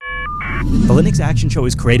The Linux Action Show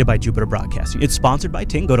is created by Jupiter Broadcasting. It's sponsored by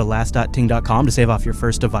Ting. Go to last.ting.com to save off your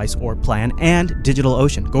first device or plan, and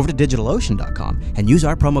DigitalOcean. Go over to DigitalOcean.com and use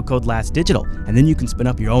our promo code LASTDigital, and then you can spin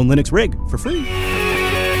up your own Linux rig for free.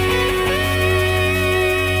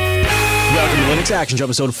 Welcome to Linux Action Show,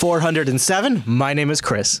 episode 407. My name is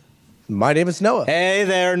Chris. My name is Noah. Hey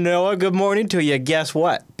there, Noah. Good morning to you. Guess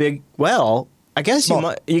what? I guess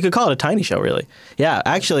you could call it a tiny show, really. Yeah,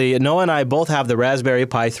 actually, Noah and I both have the Rasberry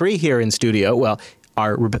Pi 3 here in studio. Well,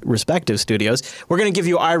 our respective studios. We're going to give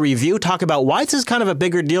you our review, talk about why this is kind of a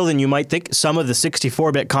bigger deal than you might think, some of the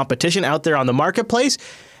 64-bit competition out there on the marketplace,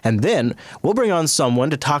 and then we'll bring on someone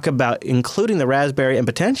to talk about including the Raspberry and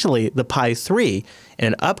potentially the Pi 3 in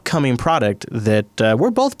an upcoming product that we're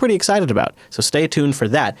both pretty excited about. So stay tuned for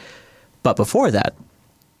that. But before that,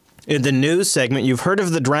 in the news segment, you've heard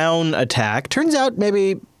of the Drown attack. Turns out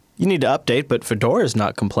maybe you need to update, but Fedora's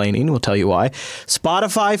not complaining. We'll tell you why.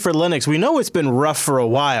 Spotify for Linux. We know it's been rough for a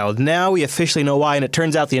while. Now we officially know why, and it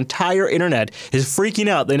turns out the entire internet is freaking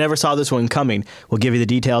out. They never saw this one coming. We'll give you the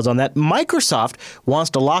details on that. Microsoft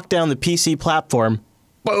wants to lock down the PC platform.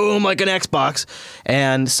 Boom, like an Xbox.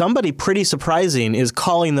 And somebody pretty surprising is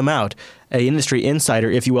calling them out. An industry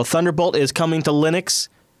insider, if you will. Thunderbolt is coming to Linux.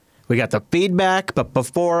 We got the feedback, but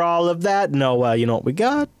before all of that, Noah, you know what we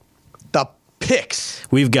got? The picks.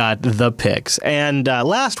 We've got the picks. And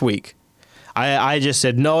last week, I just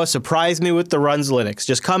said, Noah, surprise me with the Runs Linux.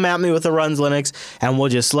 Just come at me with the Runs Linux, and we'll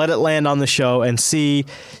just let it land on the show and see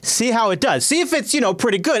how it does. See if it's,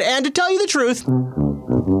 pretty good. And to tell you the truth,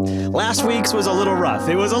 last week's was a little rough.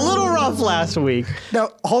 It was a little rough last week.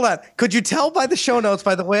 Now, hold on. Could you tell by the show notes,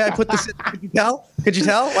 by the way I put this in? Could you tell? Could you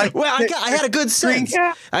tell? Well, I had a good sense.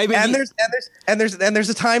 I mean, there's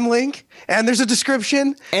a time link, and there's a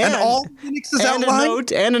description, and all Linux is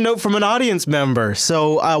outlined. And a note from an audience member.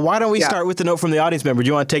 So why don't we start with the note from the audience member? Do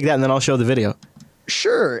you want to take that, and then I'll show the video?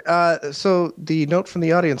 Sure. So the note from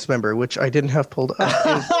the audience member, which I didn't have pulled up.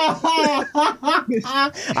 I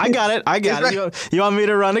got it. Right. You want me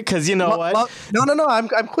to run it? Because you know what? No. I'm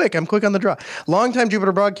quick. I'm quick on the draw. Longtime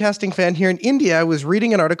Jupiter Broadcasting fan here in India. I was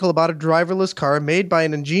reading an article about a driverless car made by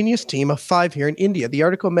an ingenious team of 5 here in India. The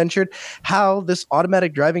article mentioned how this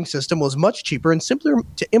automatic driving system was much cheaper and simpler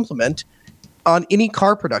to implement on any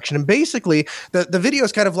car production. And basically, the video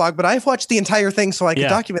is kind of vlog, but I've watched the entire thing so I can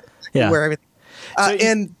document where everything.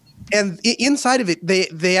 And inside of it,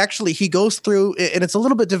 they actually, he goes through, and it's a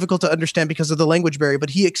little bit difficult to understand because of the language barrier, but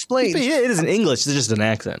he explains. It isn't English, it's just an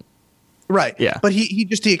accent. Right. Yeah. But he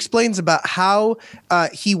explains about how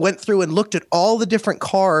he went through and looked at all the different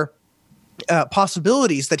car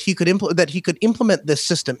possibilities that he could implement this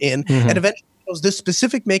system in, and eventually chose this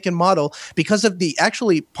specific make and model because of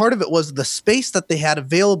part of it was the space that they had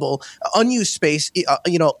available, unused space,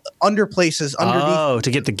 under places underneath. Oh,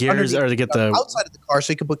 to get the gears or to get the outside of the car,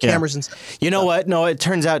 so you could put cameras and stuff. You know what? No, it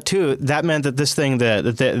turns out too that meant that this thing,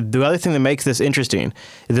 the other thing that makes this interesting,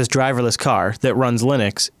 this driverless car that runs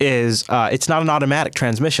Linux is it's not an automatic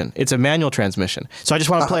transmission; it's a manual transmission. So I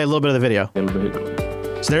just want to play a little bit of the video.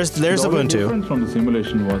 So there's Ubuntu. The difference from the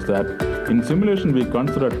simulation was that in simulation we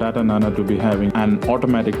considered Tata Nano to be having an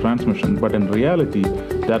automatic transmission, but in reality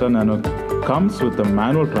Tata Nano comes with a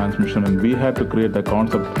manual transmission, and we had to create a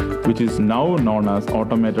concept which is now known as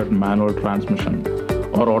automated manual transmission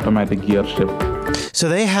or automatic gear shift. So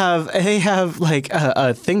they have like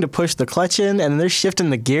a thing to push the clutch in, and they're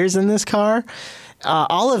shifting the gears in this car.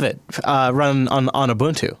 All of it run on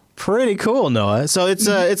Ubuntu. Pretty cool, Noah. So it's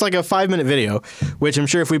like a 5-minute video, which I'm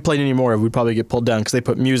sure if we played any more, we'd probably get pulled down because they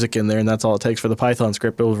put music in there, and that's all it takes for the Python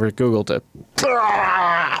script over at Google to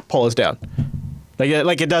pull us down.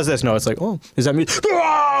 Like it does this. No, it's like, oh, is that music?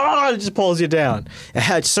 It just pulls you down.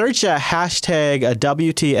 Search hashtag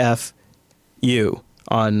WTFU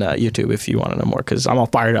on YouTube if you want to know more, because I'm all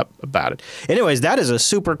fired up about it. Anyways, that is a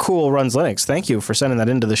super cool Runs Linux. Thank you for sending that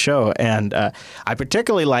into the show. And I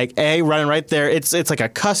particularly like running right there. It's like a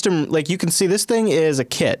custom, like you can see this thing is a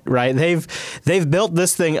kit, right? They've built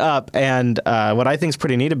this thing up, and what I think is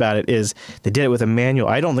pretty neat about it is they did it with a manual.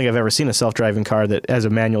 I don't think I've ever seen a self-driving car that has a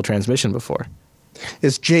manual transmission before.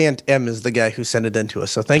 Jant M is the guy who sent it in to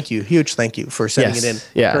us. So thank you. Huge thank you for sending it in.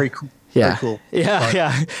 Yeah. Very cool. Yeah. Very cool.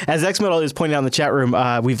 Yeah. As X-Metal is pointing out in the chat room,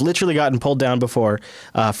 we've literally gotten pulled down before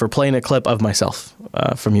for playing a clip of myself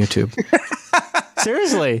from YouTube.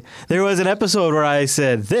 Seriously. There was an episode where I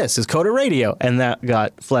said, "This is Coda Radio," and that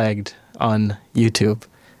got flagged on YouTube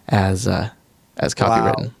as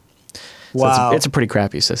copywritten. Wow. So Wow. it's a pretty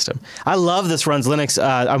crappy system. I love this runs Linux.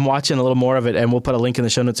 I'm watching a little more of it, and we'll put a link in the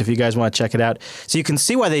show notes if you guys want to check it out. So you can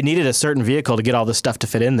see why they needed a certain vehicle to get all this stuff to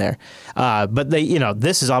fit in there. But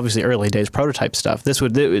this is obviously early days prototype stuff.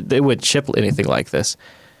 They wouldn't ship anything like this.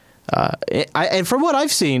 And from what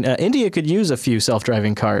I've seen, India could use a few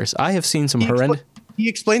self-driving cars. I have seen some horrendous. He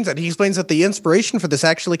explains that. He explains that the inspiration for this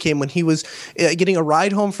actually came when he was getting a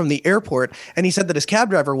ride home from the airport, and he said that his cab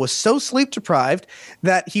driver was so sleep deprived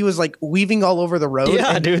that he was like weaving all over the road.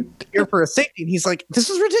 Yeah, dude. Here for a safety. And he's like, "This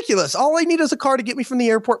is ridiculous. All I need is a car to get me from the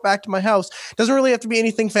airport back to my house. Doesn't really have to be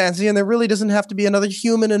anything fancy, and there really doesn't have to be another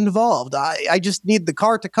human involved. I just need the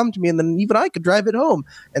car to come to me, and then even I could drive it home."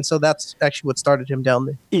 And so that's actually what started him down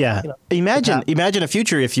the. Yeah. Imagine a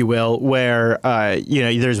future, if you will, where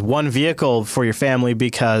there's one vehicle for your family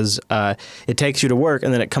because it takes you to work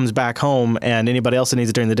and then it comes back home, and anybody else that needs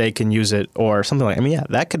it during the day can use it or something like. I mean, yeah,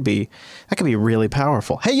 that could be really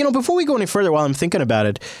powerful. Hey, before we go any further, while I'm thinking about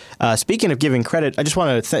it, speaking of giving credit, I just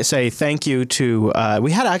want to say thank you to.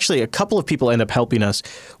 We had actually a couple of people end up helping us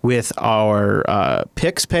with our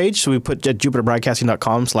picks page. So we put at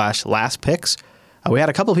jupiterbroadcasting.com/lastpicks. We had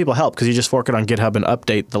a couple of people help because you just fork it on GitHub and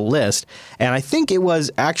update the list. And I think it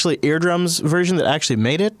was actually Eardrum's version that actually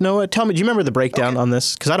made it. Noah, tell me, do you remember the breakdown on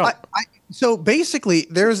this? Because I don't. So basically,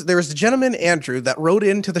 there was the gentleman Andrew that wrote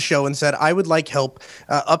into the show and said, "I would like help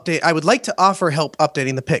update. I would like to offer help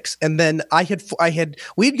updating the picks." And then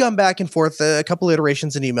we'd gone back and forth a couple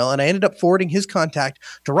iterations in email, and I ended up forwarding his contact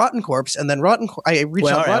to Rotten Corpse, and then I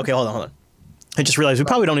reached out. Okay, hold on. I just realized we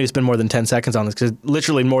probably don't need to spend more than 10 seconds on this because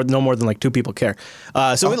literally no more than like 2 people care.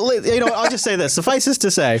 I'll just say this. Suffice this to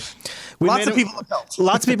say, lots of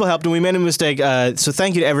people helped, and we made a mistake. So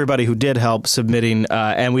thank you to everybody who did help submitting.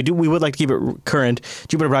 And we would like to keep it current.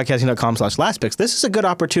 JupiterBroadcasting.com/lastpicks. This is a good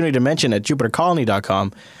opportunity to mention at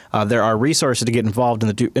JupiterColony.com. There are resources to get involved in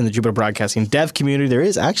the Jupiter Broadcasting dev community. There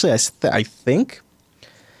is actually, I think,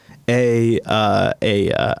 even a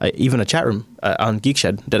chat room on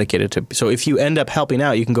GeekShed dedicated to. So if you end up helping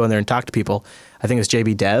out, you can go in there and talk to people. I think it's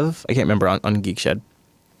JB Dev. I can't remember on GeekShed.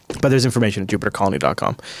 But there's information at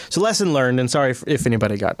JupiterColony.com. So lesson learned, and sorry if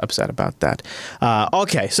anybody got upset about that.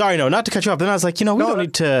 Okay, sorry, not to cut you off. Then I was like, we don't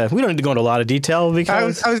need to go into a lot of detail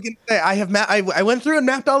because I was going to say I went through and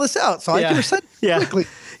mapped all this out, so I could have said quickly.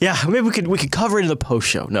 Yeah, maybe we could cover it in the post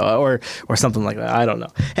show, or something like that. I don't know.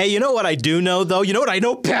 Hey, you know what I do know though? You know what I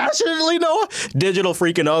know passionately, Noah? Digital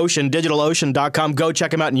freaking Ocean, DigitalOcean.com. Go check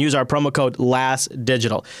them out and use our promo code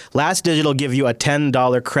LASTDigital. LASTDigital give you a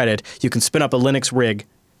 $10 credit. You can spin up a Linux rig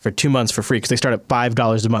for 2 months for free because they start at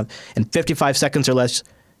 $5 a month. In 55 seconds or less,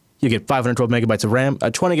 you get 512 megabytes of RAM,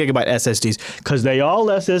 20 gigabyte SSDs, because they all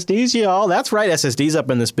SSDs, y'all. That's right, SSDs up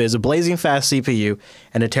in this biz, a blazing fast CPU,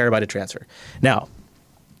 and a terabyte of transfer. Now,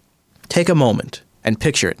 take a moment and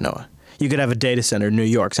picture it, Noah. You could have a data center in New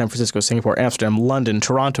York, San Francisco, Singapore, Amsterdam, London,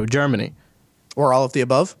 Toronto, Germany. Or all of the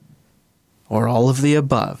above. Or all of the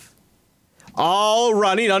above. All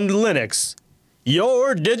running on Linux.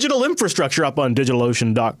 Your digital infrastructure up on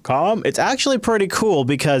DigitalOcean.com. It's actually pretty cool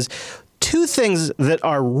because 2 things that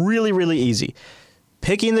are really, really easy.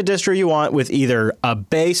 Picking the distro you want with either a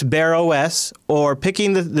base bare OS or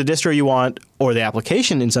picking the distro you want or the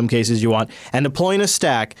application in some cases you want and deploying a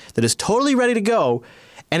stack that is totally ready to go.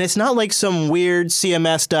 And it's not like some weird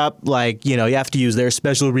CMS'd up, like, you have to use their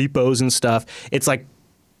special repos and stuff. It's like,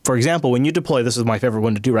 for example, when you deploy, this is my favorite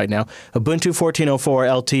one to do right now, Ubuntu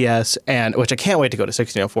 14.04 LTS, which I can't wait to go to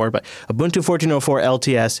 16.04, but Ubuntu 14.04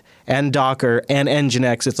 LTS and Docker and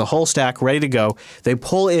Nginx, it's a whole stack ready to go. They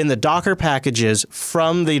pull in the Docker packages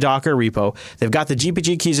from the Docker repo. They've got the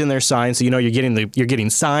GPG keys in there signed, so you're getting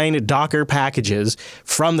signed Docker packages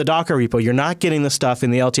from the Docker repo. You're not getting the stuff in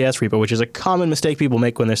the LTS repo, which is a common mistake people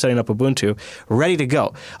make when they're setting up Ubuntu, ready to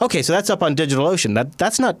go. Okay, so that's up on DigitalOcean.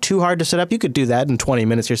 That's not too hard to set up. You could do that in 20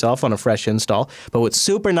 minutes yourself on a fresh install. But what's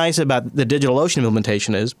super nice about the DigitalOcean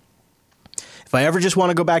implementation is if I ever just want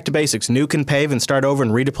to go back to basics, nuke and pave and start over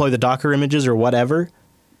and redeploy the Docker images or whatever,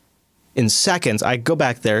 in seconds, I go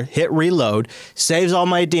back there, hit reload, saves all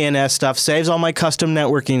my DNS stuff, saves all my custom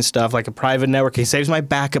networking stuff, like a private networking, saves my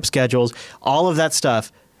backup schedules, all of that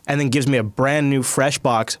stuff, and then gives me a brand new fresh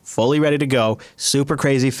box, fully ready to go, super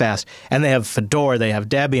crazy fast. And they have Fedora, they have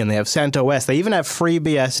Debian, they have CentOS, they even have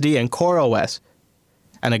FreeBSD and CoreOS.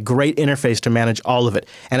 And a great interface to manage all of it.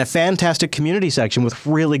 And a fantastic community section with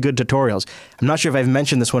really good tutorials. I'm not sure if I've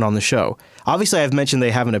mentioned this one on the show. Obviously, I've mentioned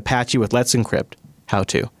they have an Apache with Let's Encrypt. How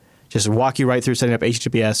to. Just walk you right through setting up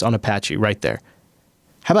HTTPS on Apache right there.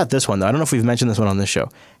 How about this one, though? I don't know if we've mentioned this one on this show.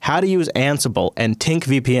 How to use Ansible and Tink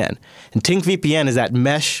VPN. And Tink VPN is that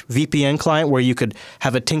mesh VPN client where you could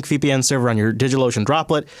have a Tink VPN server on your DigitalOcean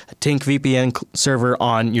Droplet, a Tink VPN server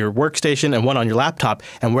on your workstation, and one on your laptop.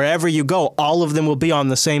 And wherever you go, all of them will be on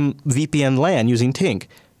the same VPN LAN using Tink.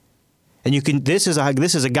 And you can. This is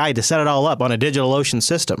a guide to set it all up on a DigitalOcean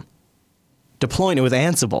system. Deploying it with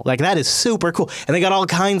Ansible. Like, that is super cool. And they got all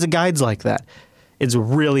kinds of guides like that. It's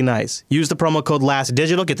really nice. Use the promo code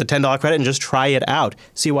LASTDigital, get the $10 credit, and just try it out.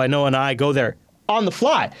 See why Noah and I go there on the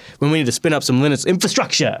fly when we need to spin up some Linux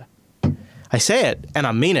infrastructure. I say it, and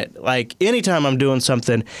I mean it. Like, anytime I'm doing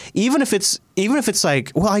something, even if it's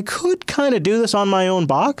like, well, I could kind of do this on my own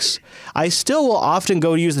box, I still will often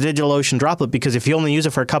go use the DigitalOcean Droplet, because if you only use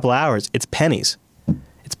it for a couple hours, it's pennies.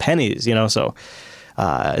 It's pennies, so...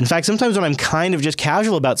 in fact, sometimes when I'm kind of just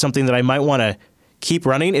casual about something that I might want to keep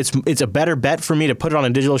running, it's a better bet for me to put it on a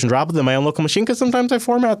DigitalOcean Droplet than my own local machine, because sometimes I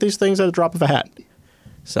format these things at a drop of a hat.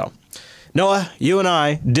 So, Noah, you and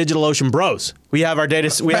I, DigitalOcean bros, we have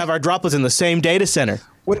our droplets in the same data center.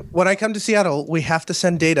 When I come to Seattle, we have to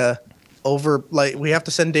send data over. Like, we have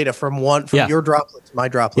to send data from your droplet to my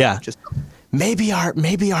droplet. Yeah. Maybe our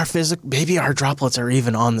droplets are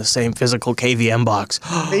even on the same physical KVM box.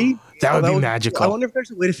 That would be magical. I wonder if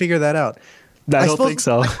there's a way to figure that out. I don't think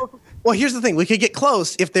so. Well, here's the thing: we could get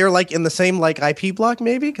close if they're like in the same like IP block,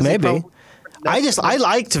 maybe. Maybe. I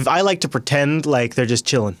like to pretend like they're just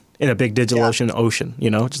chilling in a big DigitalOcean ocean,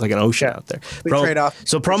 just like an ocean out there. We trade off.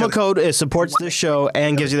 So promo code supports this show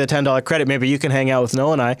and gives you the $10 credit. Maybe you can hang out with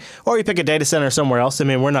Noah and I, or you pick a data center somewhere else. I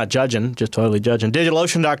mean, we're not judging, just totally judging.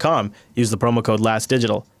 DigitalOcean.com. Use the promo code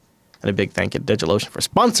LASTDigital. And a big thank you to DigitalOcean for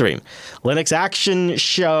sponsoring Linux Action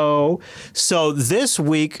Show. So this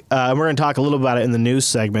week, we're going to talk a little about it in the news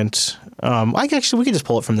segment. We can just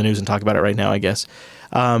pull it from the news and talk about it right now, I guess.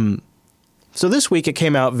 So this week, it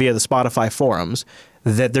came out via the Spotify forums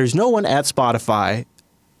that there's no one at Spotify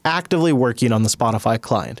actively working on the Spotify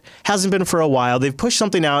client. Hasn't been for a while. They've pushed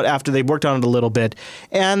something out after they've worked on it a little bit,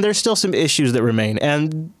 and there's still some issues that remain.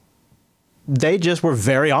 And they just were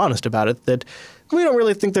very honest about it, that we don't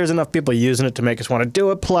really think there's enough people using it to make us want to do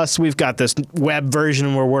it. Plus, we've got this web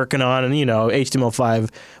version we're working on, and, HTML5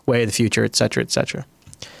 way of the future, et cetera, et cetera.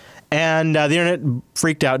 And the internet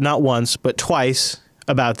freaked out not once, but twice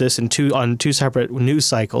about this on two separate news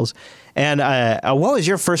cycles. And what was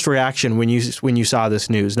your first reaction when you saw this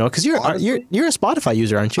news? No, because you're a Spotify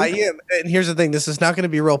user, aren't you? I am. And here's the thing: this is not going to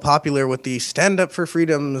be real popular with the stand up for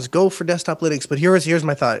freedoms, go for desktop Linux. But here's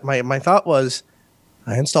my thought. My thought was,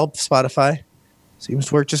 I installed Spotify. Seems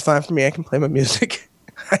to work just fine for me. I can play my music.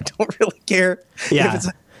 I don't really care. Yeah.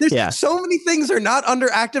 There's so many things are not under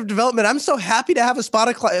active development. I'm so happy to have a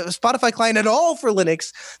Spotify client at all for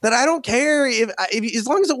Linux that I don't care if as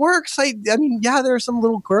long as it works. I mean, there are some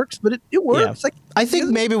little quirks, but it works. Yeah. I think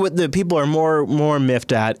maybe what the people are more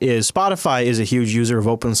miffed at is Spotify is a huge user of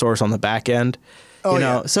open source on the back end.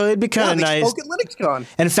 So it'd be kind of nice. Spoke at LinuxCon.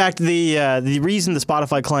 And in fact, the reason the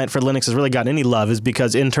Spotify client for Linux has really gotten any love is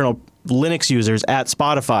because internal Linux users at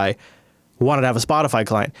Spotify wanted to have a Spotify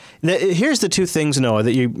client. Here's the two things, Noah,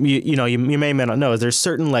 that you may not know. Is there's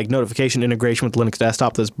certain like notification integration with Linux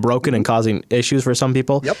Desktop that's broken and causing issues for some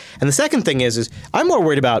people. Yep. And the second thing is I'm more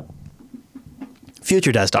worried about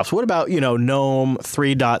future desktops. What about, GNOME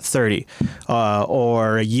 3.30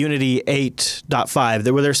 or Unity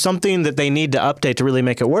 8.5, where there's something that they need to update to really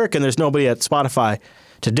make it work, and there's nobody at Spotify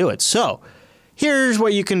to do it. So here's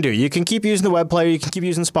what you can do. You can keep using the web player. You can keep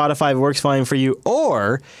using Spotify. It works fine for you.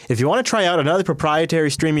 Or if you want to try out another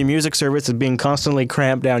proprietary streaming music service that's being constantly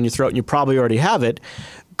cramped down your throat, and you probably already have it,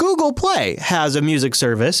 Google Play has a music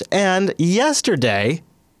service. And yesterday,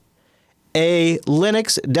 a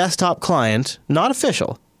Linux desktop client, not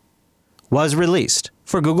official, was released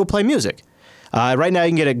for Google Play Music. Right now, you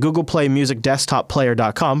can get it at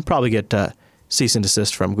googleplaymusicdesktopplayer.com. Probably get cease and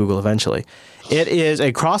desist from Google eventually. It is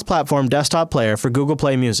a cross-platform desktop player for Google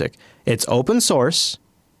Play Music. It's open source,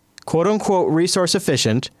 quote-unquote resource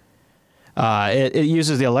efficient. It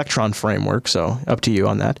uses the Electron framework, so up to you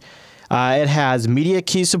on that. It has media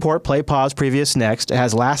key support, play, pause, previous, next. It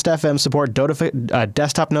has Last.fm support,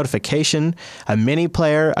 desktop notification, a mini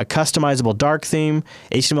player, a customizable dark theme,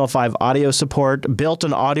 HTML5 audio support,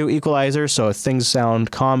 built-in audio equalizer, so if things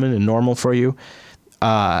sound common and normal for you.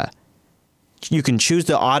 You can choose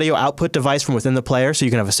the audio output device from within the player, so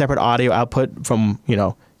you can have a separate audio output from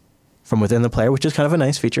within the player, which is kind of a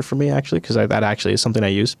nice feature for me, actually, because that actually is something I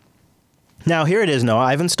use. Now, here it is, Noah.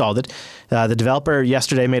 I've installed it. The developer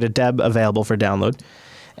yesterday made a deb available for download.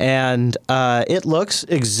 And it looks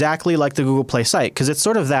exactly like the Google Play site because it's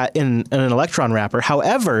sort of that in an Electron wrapper.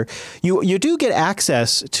 However, you do get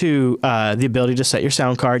access to the ability to set your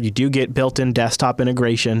sound card. You do get built-in desktop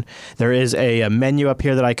integration. There is a menu up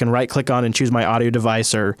here that I can right-click on and choose my audio device,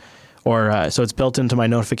 so it's built into my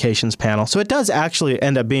notifications panel. So it does actually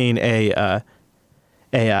end up being a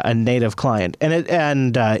native client,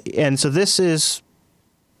 and so this is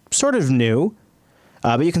sort of new.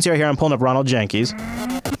 But you can see right here I'm pulling up Ronald Jenkins,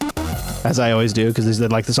 as I always do, because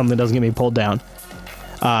there's something that doesn't get me pulled down.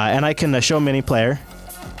 And I can show mini player.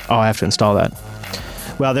 Oh, I have to install that.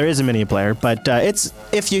 Well, there is a mini player, but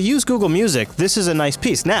if you use Google Music, this is a nice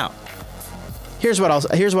piece. Now, here's what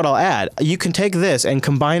I'll add. You can take this and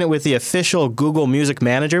combine it with the official Google Music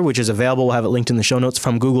Manager, which is available. We'll have it linked in the show notes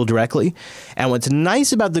from Google directly. And what's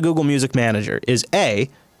nice about the Google Music Manager is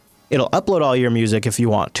it'll upload all your music if you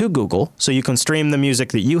want to Google, so you can stream the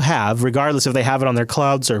music that you have, regardless if they have it on their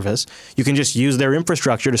cloud service. You can just use their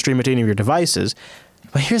infrastructure to stream it to any of your devices.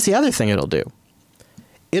 But here's the other thing it'll do.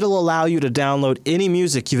 It'll allow you to download any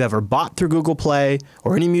music you've ever bought through Google Play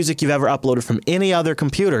or any music you've ever uploaded from any other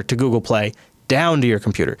computer to Google Play down to your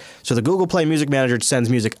computer. So the Google Play Music Manager sends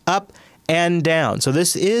music up and down. So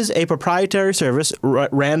this is a proprietary service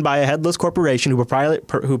ran by a headless corporation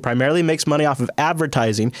who primarily makes money off of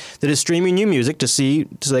advertising that is streaming you music so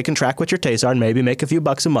they can track what your tastes are and maybe make a few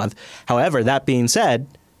bucks a month. However, that being said,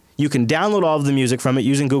 you can download all of the music from it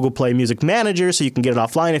using Google Play Music Manager, so you can get it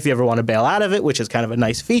offline if you ever want to bail out of it, which is kind of a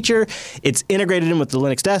nice feature. It's integrated in with the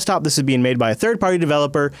Linux desktop. This is being made by a third-party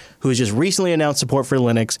developer who has just recently announced support for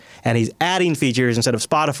Linux, and he's adding features instead of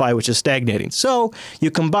Spotify, which is stagnating. So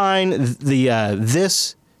you combine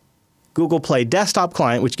this Google Play desktop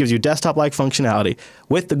client, which gives you desktop-like functionality,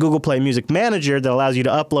 with the Google Play Music Manager that allows you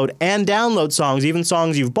to upload and download songs, even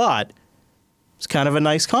songs you've bought. It's kind of a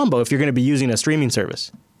nice combo if you're going to be using a streaming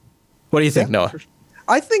service. What do you think, Noah?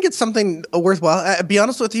 I think it's something worthwhile. Be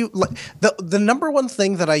honest with you, the number one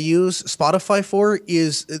thing that I use Spotify for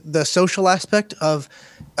is the social aspect of.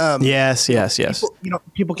 Yes.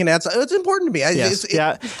 People can add. It's important to me.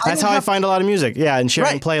 That's how I find a lot of music. Yeah, and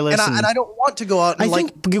sharing playlists. And I don't want to go out. And I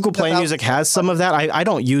think Google Play Music has some of that. I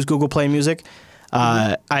don't use Google Play Music.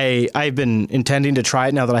 I've been intending to try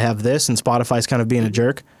it now that I have this, and Spotify's kind of being a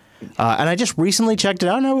jerk. And I just recently checked it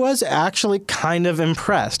out, and I was actually kind of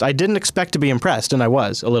impressed. I didn't expect to be impressed, and I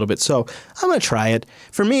was a little bit. So I'm going to try it.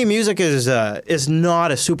 For me, music is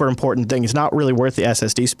not a super important thing. It's not really worth the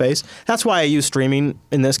SSD space. That's why I use streaming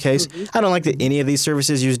in this case. I don't like that any of these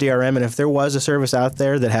services use DRM, and if there was a service out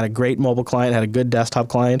there that had a great mobile client, had a good desktop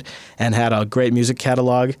client, and had a great music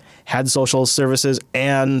catalog, had social services,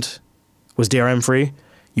 and was DRM free,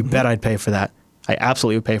 you bet I'd pay for that. I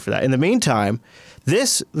absolutely would pay for that. In the meantime,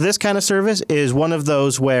 this kind of service is one of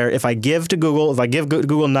those where if I give to Google, if I give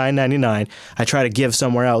Google $9.99, I try to give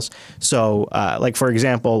somewhere else. So, like for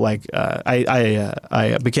example,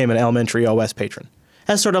 I became an elementary OS patron.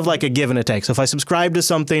 That's sort of like a give and a take. So if I subscribe to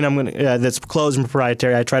something that's closed and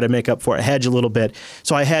proprietary, I try to make up for it, hedge a little bit.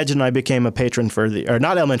 So I hedged and I became a patron for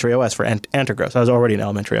not elementary OS, for Antergos. I was already an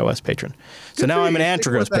elementary OS patron. So now I'm an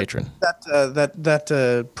Antergos patron.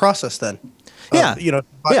 That process then. Yeah,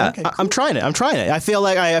 Okay, cool. I'm trying it. I feel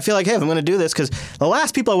like, hey, if I'm going to do this, because the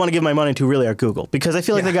last people I want to give my money to really are Google, because I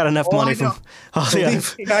feel like they got enough money from.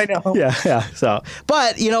 I know. Yeah. So,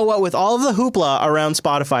 but you know what? With all of the hoopla around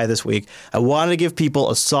Spotify this week, I wanted to give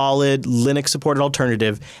people a solid Linux-supported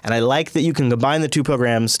alternative, and I like that you can combine the two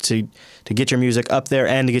programs to get your music up there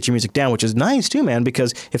and to get your music down, which is nice too, man.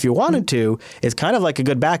 Because if you wanted to, it's kind of like a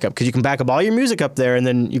good backup, because you can back up all your music up there, and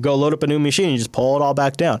then you go load up a new machine and you just pull it all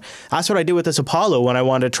back down. That's what I did with this Apollo when I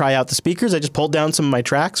wanted to try out the speakers. I just pulled down some of my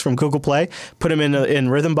tracks from Google Play, put them in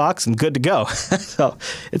Rhythm Box, and good to go. So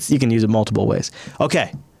you can use it multiple ways.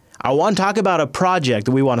 Okay, I want to talk about a project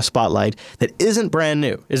that we want to spotlight that isn't brand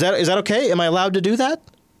new. Is that okay? Am I allowed to do that?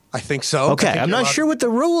 I think so. Okay, I'm not sure what the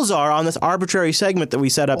rules are on this arbitrary segment that we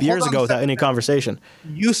set up years ago without any conversation.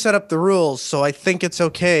 You set up the rules, so I think it's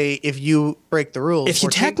okay if you break the rules. If you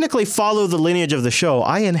technically follow the lineage of the show,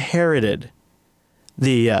 I inherited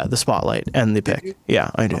the spotlight and the pick.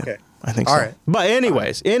 Yeah, I do. Okay. I think so. All right. But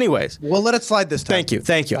anyways. We'll let it slide this time.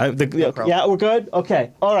 Thank you. Yeah, we're good?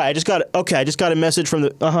 Okay. All right, I just got a message from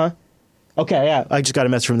the, Okay, yeah, I just got a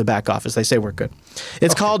message from the back office. They say we're good.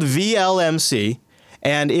 It's called VLMC.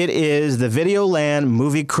 And it is the VideoLAN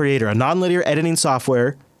Movie Creator, a nonlinear editing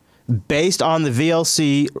software based on the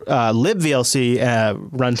VLC, libVLC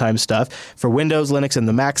runtime stuff for Windows, Linux, and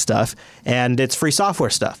the Mac stuff. And it's free software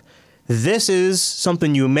stuff. This is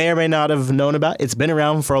something you may or may not have known about. It's been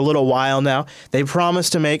around for a little while now. They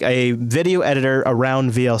promised to make a video editor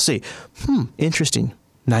around VLC. Interesting.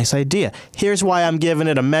 Nice idea. Here's why I'm giving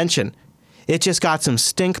it a mention. It just got some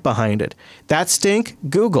stink behind it. That stink,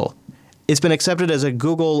 Google. It's been accepted as a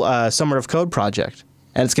Google Summer of Code project,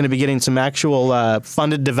 and it's going to be getting some actual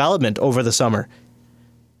funded development over the summer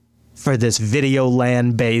for this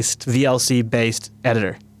VideoLAN-based, VLC-based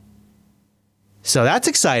editor. So that's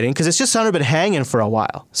exciting because it's just sort of been hanging for a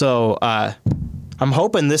while. So I'm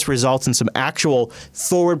hoping this results in some actual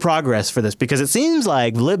forward progress for this, because it seems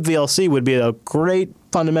like libVLC would be a great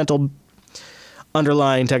fundamental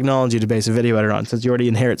underlying technology to base a video editor on, since you already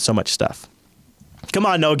inherit so much stuff. Come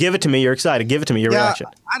on, Noah, give it to me. You're excited. Give it to me. Your reaction.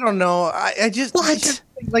 I don't know. I just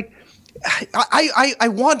like. I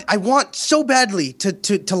want so badly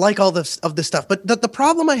to like all this stuff, but the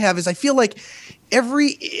problem I have is I feel like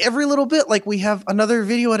every little bit, like, we have another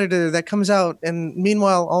video editor that comes out, and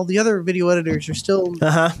meanwhile all the other video editors are still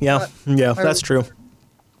that's true.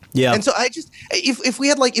 Yeah. And so I just, if we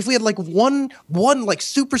had one like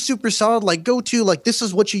super solid, like, go to, like, this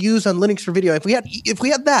is what you use on Linux for video. If we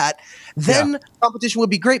had that, then competition would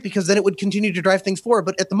be great, because then it would continue to drive things forward.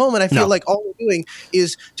 But at the moment, I feel like all we're doing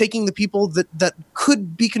is taking the people that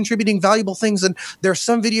could be contributing valuable things, and there are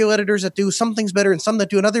some video editors that do some things better and some that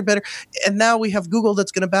do another better. And now we have Google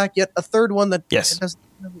that's going to back yet a third one that does.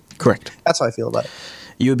 Correct. That's how I feel about it.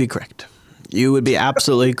 You would be correct. You would be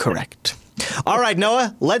absolutely correct. All right,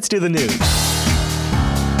 Noah, let's do the news.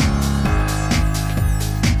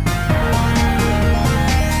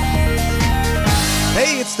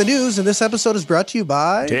 Hey, it's the news, and this episode is brought to you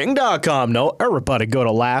by Ting.com. No, everybody go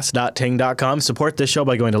to last.ting.com. Support this show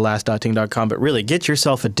by going to last.ting.com, but really, get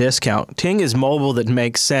yourself a discount. Ting is mobile that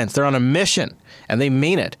makes sense. They're on a mission, and they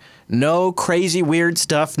mean it. No crazy weird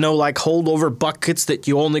stuff, no like holdover buckets that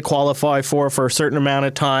you only qualify for a certain amount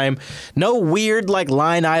of time. No weird like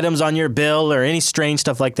line items on your bill or any strange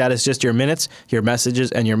stuff like that. It's just your minutes, your messages,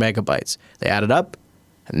 and your megabytes. They add it up,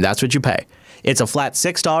 and that's what you pay. It's a flat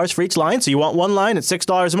 $6 for each line, so you want one line, it's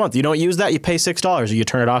 $6 a month. You don't use that, you pay $6. Or you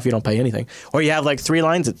turn it off, you don't pay anything. Or you have like 3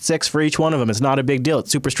 lines, it's $6 for each one of them. It's not a big deal.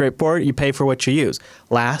 It's super straightforward. You pay for what you use.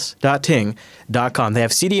 Last.ting.com. They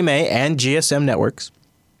have CDMA and GSM networks.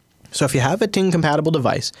 So if you have a Ting-compatible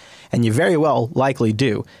device, and you very well likely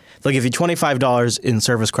do, they'll give you $25 in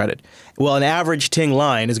service credit. Well, an average Ting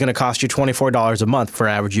line is going to cost you $24 a month for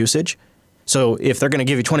average usage. So if they're going to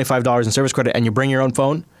give you $25 in service credit and you bring your own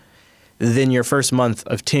phone, then your first month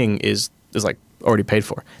of Ting is like already paid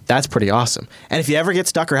for. That's pretty awesome. And if you ever get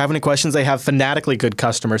stuck or have any questions, they have fanatically good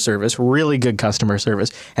customer service, really good customer service,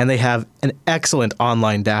 and they have an excellent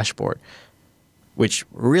online dashboard, which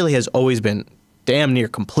really has always been damn near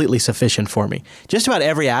completely sufficient for me. Just about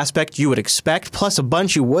every aspect you would expect, plus a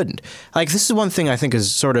bunch you wouldn't. Like, this is one thing I think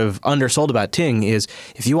is sort of undersold about Ting, is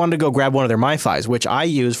if you wanted to go grab one of their MiFis, which I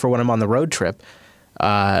use for when I'm on the road trip,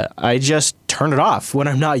 I just turn it off when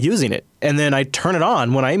I'm not using it, and then I turn it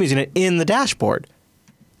on when I am using it in the dashboard.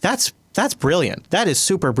 That's brilliant. That is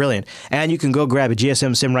super brilliant. And you can go grab a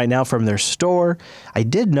GSM SIM right now from their store. I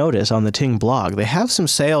did notice on the Ting blog, they have some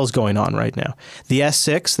sales going on right now. The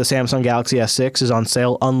S6, the Samsung Galaxy S6 is on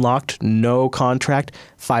sale, unlocked, no contract,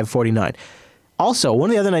 $549. Also, one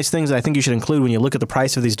of the other nice things that I think you should include when you look at the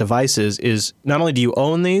price of these devices is not only do you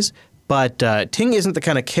own these, but Ting isn't the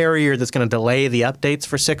kind of carrier that's going to delay the updates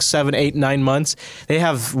for 6, 7, 8, 9 months. They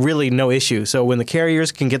have really no issue. So when the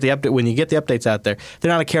carriers can get the update, when you get the updates out there,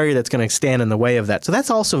 they're not a carrier that's going to stand in the way of that. So that's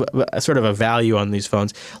also sort of a value on these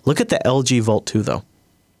phones. Look at the LG Volt 2 though.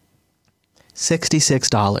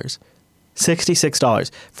 $66.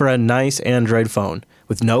 $66 for a nice Android phone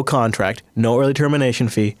with no contract, no early termination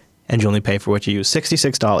fee, and you only pay for what you use.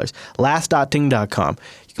 $66. Last.ting.com.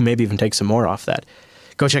 You can maybe even take some more off that.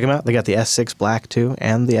 Go check them out. They got the S6 Black too,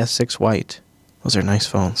 and the S6 White. Those are nice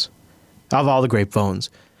phones. Of all the great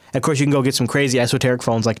phones. And of course, you can go get some crazy esoteric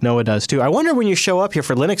phones like Noah does too. I wonder when you show up here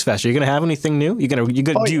for Linux Fest, are you going to have anything new? Do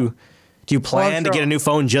you plan to get a new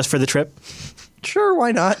phone just for the trip? Sure,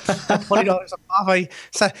 why not? $20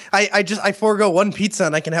 off. I forego one pizza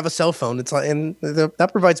and I can have a cell phone. It's like, and that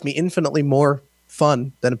provides me infinitely more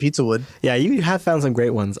fun than a pizza would. Yeah, you have found some great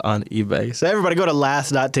ones on eBay. So everybody go to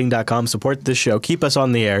last.ting.com, support this show, keep us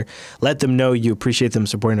on the air, let them know you appreciate them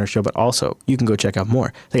supporting our show, but also you can go check out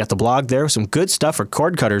more. They got the blog there, some good stuff for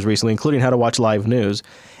cord cutters recently, including how to watch live news,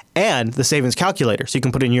 and the savings calculator, so you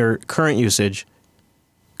can put in your current usage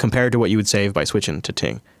compared to what you would save by switching to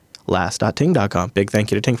Ting. Last.ting.com. Big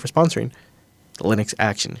thank you to Ting for sponsoring the Linux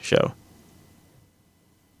Action Show.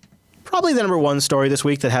 Probably the number one story this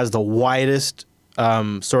week that has the widest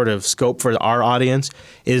sort of scope for our audience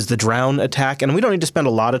is the Drown attack. And we don't need to spend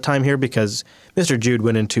a lot of time here because Mr. Jude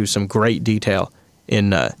went into some great detail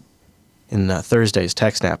in in Thursday's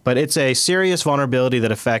TechSnap. But it's a serious vulnerability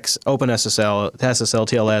that affects OpenSSL, SSL,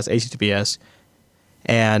 TLS, HTTPS,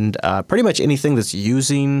 and pretty much anything that's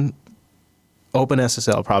using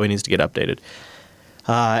OpenSSL probably needs to get updated.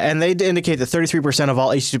 And they indicate that 33% of all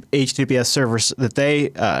HTTPS servers that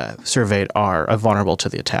they surveyed are vulnerable to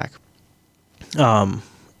the attack.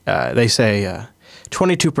 They say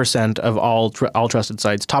 22% of all trusted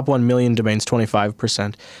sites, top 1 million domains,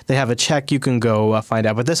 25%. They have a check you can go find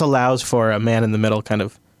out. But this allows for a man-in-the-middle kind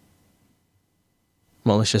of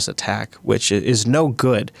malicious attack, which is no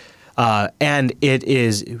good. And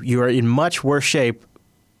you are in much worse shape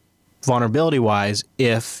vulnerability-wise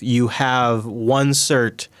if you have one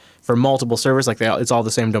cert for multiple servers, like it's all the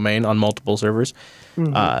same domain on multiple servers.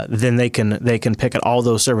 Then they can pick at all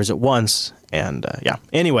those servers at once. And yeah.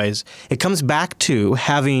 Anyways, it comes back to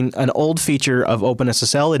having an old feature of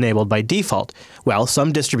OpenSSL enabled by default. Well,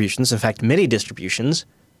 some distributions, in fact, many distributions,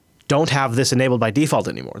 don't have this enabled by default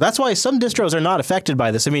anymore. That's why some distros are not affected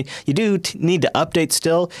by this. I mean, you do need to update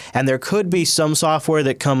still, and there could be some software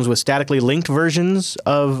that comes with statically linked versions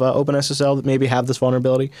of OpenSSL that maybe have this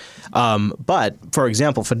vulnerability. But, for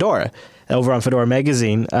example, Fedora, over on Fedora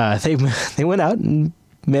Magazine, they went out and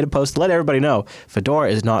made a post to let everybody know Fedora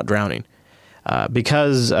is not drowning.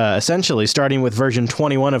 Because essentially, starting with version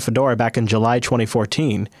 21 of Fedora back in July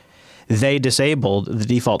 2014, they disabled the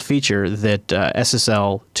default feature that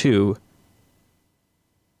SSL2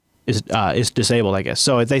 is disabled, I guess.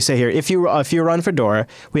 So they say here, if you run Fedora,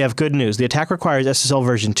 we have good news. The attack requires SSL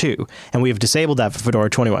version 2, and we have disabled that for Fedora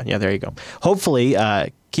 21. Yeah, there you go. Hopefully,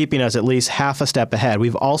 keeping us at least half a step ahead.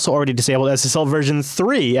 We've also already disabled SSL version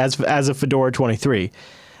 3 as of Fedora 23.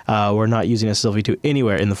 We're not using SSL v2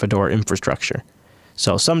 anywhere in the Fedora infrastructure.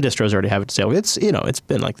 So some distros already have it disabled. It's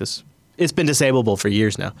been like this. It's been disableable for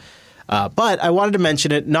years now. But I wanted to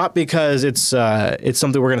mention it not because it's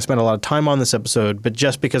something we're going to spend a lot of time on this episode, but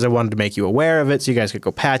just because I wanted to make you aware of it so you guys could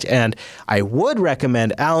go patch. And I would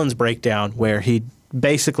recommend Alan's breakdown where he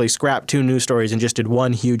basically scrapped 2 news stories and just did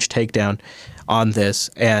one huge takedown on this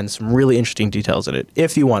and some really interesting details in it.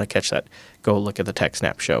 If you want to catch that, go look at the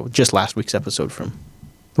TechSnap show, just last week's episode from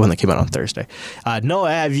the one that came out on Thursday. Noah,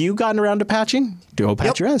 have you gotten around to patching? Do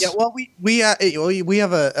patch your ass? Yeah, well, we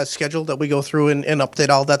have a schedule that we go through and update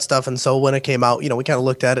all that stuff. And so when it came out, we kind of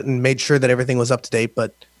looked at it and made sure that everything was up to date.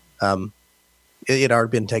 But it had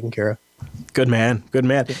already been taken care of. Good man. Good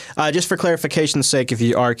man. Just for clarification's sake, if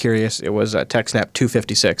you are curious, it was TechSnap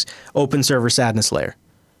 256, Open Server Sadness Layer,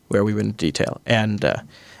 where we went into detail. And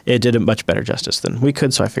it did a much better justice than we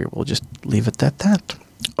could, so I figured we'll just leave it at that.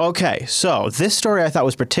 Okay, so this story I thought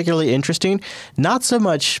was particularly interesting, not so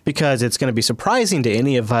much because it's going to be surprising to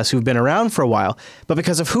any of us who've been around for a while, but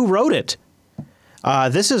because of who wrote it.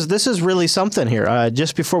 This is really something here.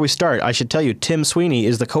 Just before we start, I should tell you, Tim Sweeney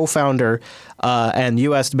is the co-founder and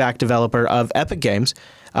US-backed developer of Epic Games,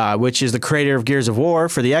 which is the creator of Gears of War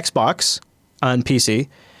for the Xbox on PC,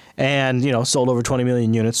 and sold over 20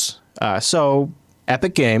 million units. So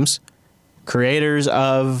Epic Games, creators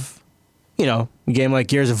of a game like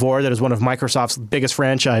Gears of War that is one of Microsoft's biggest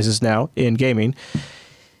franchises now in gaming.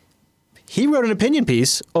 He wrote an opinion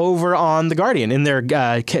piece over on The Guardian in their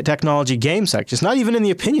technology game section. It's not even in the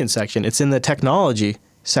opinion section. It's in the technology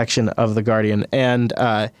section of The Guardian. And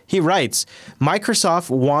he writes, Microsoft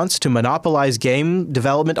wants to monopolize game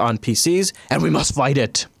development on PCs, and we must fight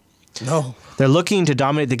it. No. They're looking to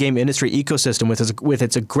dominate the game industry ecosystem with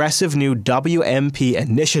its aggressive new WMP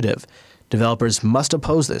initiative. Developers must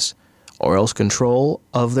oppose this, or else control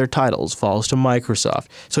of their titles falls to Microsoft.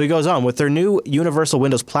 So he goes on, with their new Universal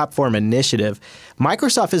Windows Platform initiative,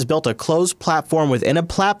 Microsoft has built a closed platform within a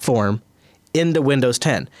platform into Windows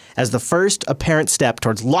 10 as the first apparent step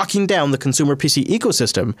towards locking down the consumer PC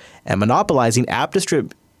ecosystem and monopolizing app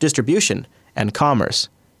distribution and commerce.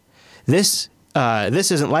 This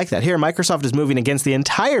isn't like that. Here, Microsoft is moving against the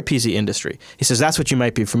entire PC industry. He says that's what you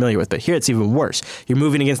might be familiar with, but here it's even worse. You're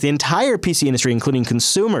moving against the entire PC industry, including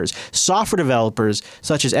consumers, software developers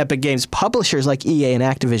such as Epic Games, publishers like EA and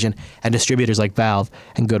Activision, and distributors like Valve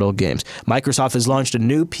and Good Old Games. Microsoft has launched a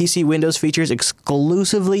new PC Windows features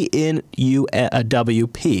exclusively in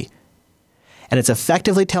UWP. And it's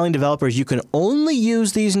effectively telling developers you can only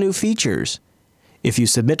use these new features if you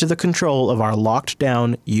submit to the control of our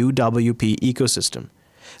locked-down UWP ecosystem.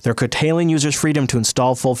 They're curtailing users' freedom to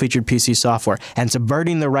install full-featured PC software and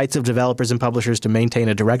subverting the rights of developers and publishers to maintain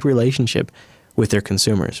a direct relationship with their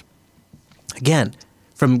consumers. Again,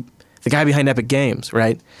 from the guy behind Epic Games,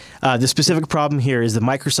 right? The specific problem here is that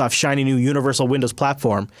Microsoft's shiny new Universal Windows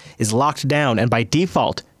platform is locked down, and by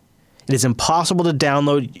default, it is impossible to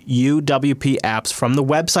download UWP apps from the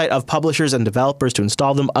website of publishers and developers to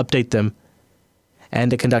install them, update them,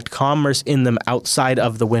 and to conduct commerce in them outside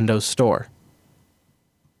of the Windows Store.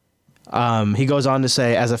 He goes on to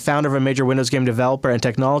say, as a founder of a major Windows game developer and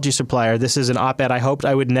technology supplier, this is an op-ed I hoped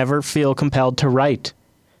I would never feel compelled to write.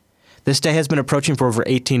 This day has been approaching for over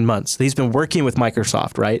 18 months. He's been working with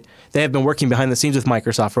Microsoft, right? They have been working behind the scenes with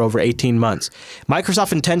Microsoft for over 18 months.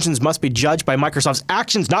 Microsoft's intentions must be judged by Microsoft's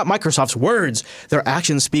actions, not Microsoft's words. Their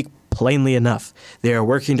actions speak plainly enough. They are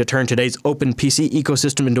working to turn today's open PC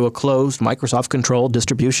ecosystem into a closed, Microsoft-controlled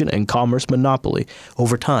distribution and commerce monopoly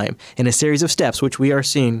over time in a series of steps which we are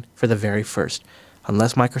seeing for the very first.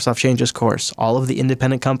 Unless Microsoft changes course, all of the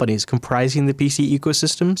independent companies comprising the PC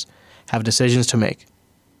ecosystems have decisions to make.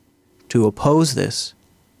 To oppose this,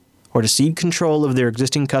 or to cede control of their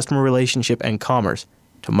existing customer relationship and commerce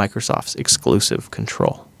to Microsoft's exclusive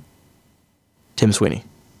control. Tim Sweeney,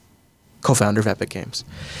 co-founder of Epic Games.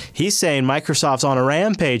 He's saying Microsoft's on a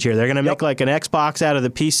rampage here. They're going to make like an Xbox out of the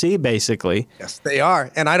PC, basically. Yes, they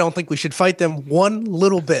are. And I don't think we should fight them one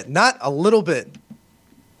little bit. Not a little bit.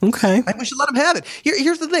 Okay. I think we should let them have it.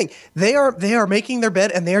 Here's the thing. They are making their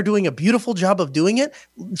bed, and they are doing a beautiful job of doing it.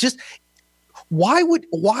 Just... Why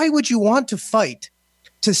would you want to fight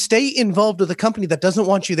to stay involved with a company that doesn't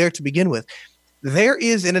want you there to begin with? There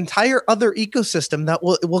is an entire other ecosystem that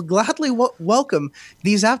will gladly welcome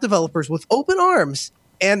these app developers with open arms,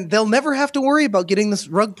 and they'll never have to worry about getting this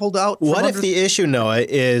rug pulled out. What if the issue, Noah,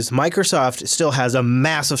 is Microsoft still has a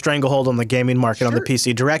massive stranglehold on the gaming market on the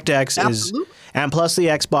PC? DirectX is, and plus the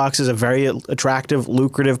Xbox is a very attractive,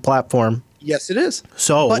 lucrative platform. Yes, it is.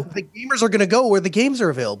 But the gamers are going to go where the games are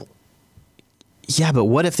available. Yeah, but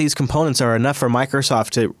what if these components are enough for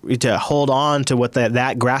Microsoft to hold on to what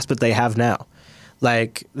that grasp that they have now?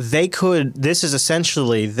 Like, they could, this is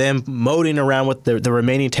essentially them moating around with the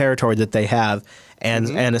remaining territory that they have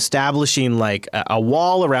and establishing like a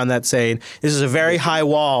wall around that, saying, this is a very high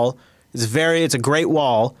wall, it's a great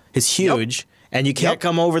wall, it's huge. And you can't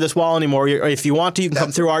come over this wall anymore. If you want to, you can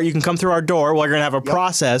come through our door. Well, you're gonna have a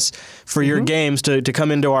process for your games to come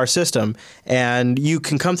into our system, and you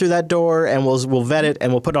can come through that door, and we'll vet it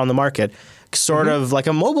and we'll put it on the market, sort of like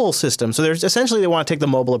a mobile system. So there's essentially they want to take the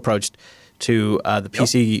mobile approach to the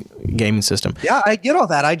PC gaming system. Yeah, I get all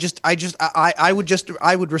that.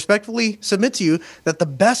 I would respectfully submit to you that the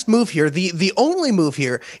best move here, the only move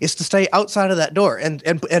here, is to stay outside of that door and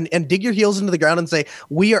dig your heels into the ground and say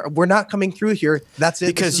we're not coming through here. That's it.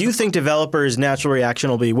 Because you think developers' natural reaction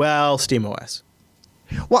will be, well, SteamOS.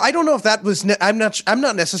 Well, I don't know if that was. I'm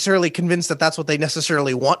not necessarily convinced that that's what they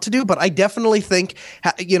necessarily want to do, but I definitely think,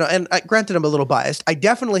 and granted, I'm a little biased. I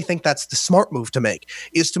definitely think that's the smart move to make,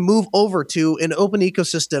 is to move over to an open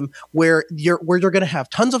ecosystem where you're going to have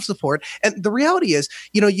tons of support. And the reality is,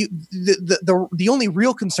 the only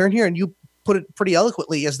real concern here, and you put it pretty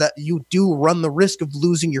eloquently, is that you do run the risk of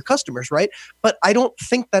losing your customers, right? But I don't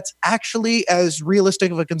think that's actually as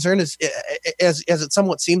realistic of a concern as it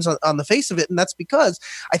somewhat seems on the face of it, and that's because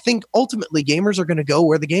I think ultimately gamers are going to go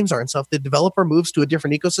where the games are. And so if the developer moves to a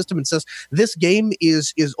different ecosystem and says, this game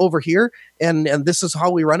is over here, and this is how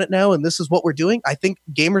we run it now, and this is what we're doing, I think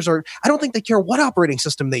gamers are, I don't think they care what operating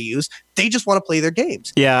system they use. They just want to play their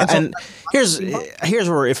games. Yeah, and here's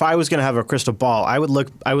where, if I was going to have a crystal ball, I would look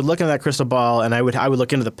into that crystal ball, and I would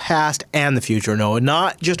look into the past and the future. No,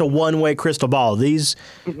 not just a one-way crystal ball. These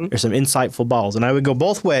are some insightful balls, and I would go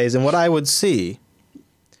both ways. And what I would see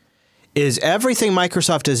is everything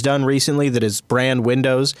Microsoft has done recently that is brand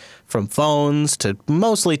Windows, from phones to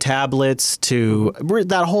mostly tablets to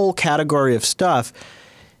that whole category of stuff.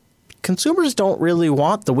 Consumers don't really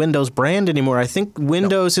want the Windows brand anymore. I think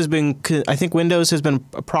Windows has been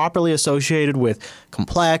properly associated with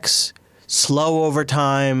complex, slow over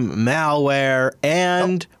time, malware,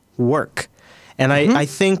 and work. And I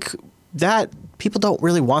think that people don't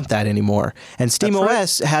really want that anymore. And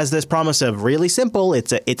SteamOS has this promise of really simple.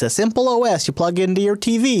 It's a simple OS. You plug into your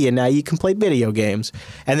TV, and now you can play video games.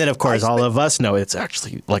 And then, of course, all of us know it's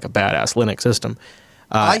actually like a badass Linux system.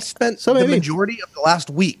 I spent the majority of the last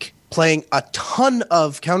week playing a ton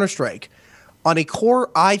of Counter-Strike on a Core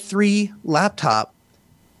i3 laptop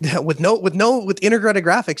with integrated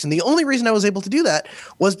graphics, and the only reason I was able to do that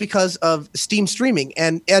was because of Steam streaming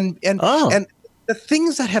and the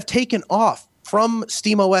things that have taken off from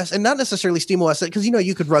SteamOS, and not necessarily SteamOS, because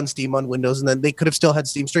you could run Steam on Windows, and then they could have still had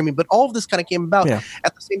Steam streaming. But all of this kind of came about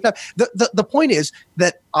at the same time. The point is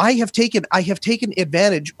that I have taken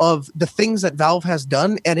advantage of the things that Valve has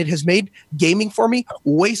done, and it has made gaming for me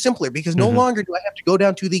way simpler, because no longer do I have to go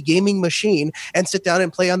down to the gaming machine and sit down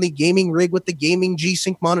and play on the gaming rig with the gaming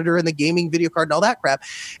G-Sync monitor and the gaming video card and all that crap.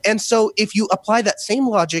 And so if you apply that same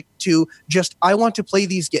logic to just, I want to play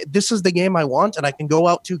this is the game I want, and I can go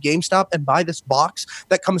out to GameStop and buy this Linux box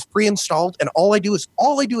that comes pre-installed, and all I do is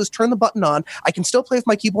turn the button on. I can still play with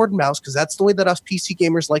my keyboard and mouse because that's the way that us PC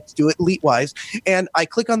gamers like to do it elite-wise. And I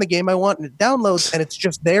click on the game I want, and it downloads, and it's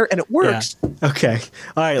just there, and it works. Yeah. Okay.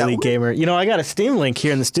 All right, elite gamer. You know, I got a Steam link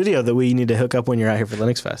here in the studio that we need to hook up when you're out here for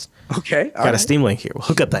Linux Fest. Okay. Got a Steam link here. We'll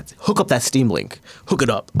hook up that Steam link. Hook it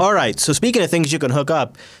up. All right. So speaking of things you can hook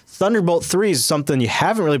up, Thunderbolt 3 is something you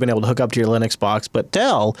haven't really been able to hook up to your Linux box, but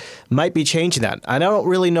Dell might be changing that. I don't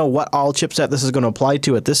really know what all chipset this is going to apply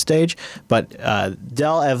to at this stage, but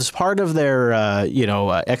Dell, as part of their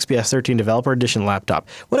XPS 13 Developer Edition laptop,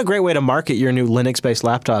 what a great way to market your new Linux-based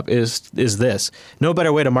laptop is this. No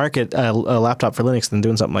better way to market a laptop for Linux than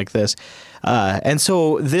doing something like this. And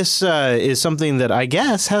so this is something that I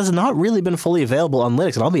guess has not really been fully available on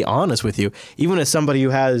Linux. And I'll be honest with you, even as somebody who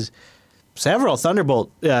has several Thunderbolt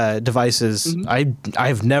devices,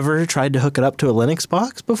 I've never tried to hook it up to a Linux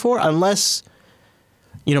box before, unless,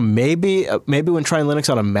 maybe when trying Linux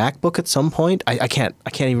on a MacBook at some point. I can't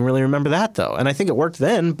even really remember that though, and I think it worked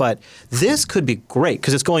then. But this could be great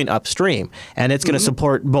because it's going upstream and it's going to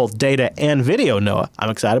support both data and video. Noah, I'm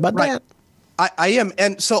excited about that. I am,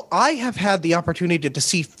 and so I have had the opportunity to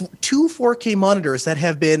see two 4K monitors that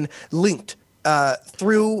have been linked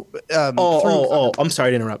through. I'm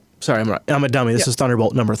sorry to interrupt. Sorry, I'm a dummy. This is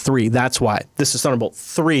Thunderbolt number 3. That's why. This is Thunderbolt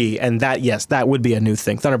 3, and that would be a new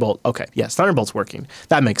thing. Thunderbolt. Okay, yes, Thunderbolt's working.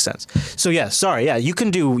 That makes sense. So you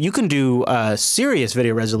can do serious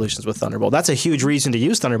video resolutions with Thunderbolt. That's a huge reason to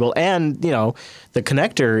use Thunderbolt, and the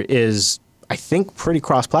connector is, I think, pretty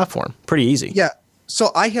cross-platform, pretty easy. Yeah.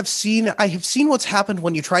 So I have seen what's happened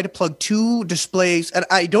when you try to plug two displays, and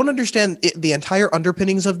I don't understand the entire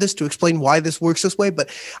underpinnings of this to explain why this works this way, but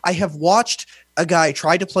I have watched a guy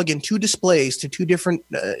try to plug in two displays to two different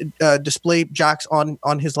display jacks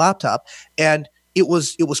on his laptop, and it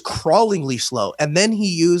was crawlingly slow. And then he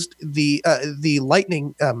used the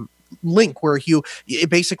Lightning link where it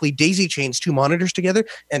basically daisy chains two monitors together,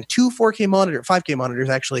 and two 5K monitors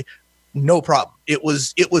actually. No problem. It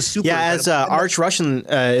was super. Yeah, as Arch Russian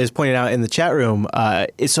is pointing out in the chat room,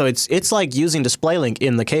 it's like using DisplayLink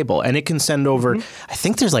in the cable, and it can send over. I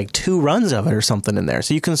think there's like 2 runs of it or something in there,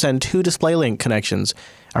 so you can send 2 DisplayLink connections,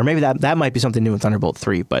 or maybe that might be something new in Thunderbolt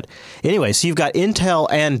 3. But anyway, so you've got Intel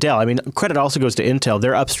and Dell. I mean, credit also goes to Intel.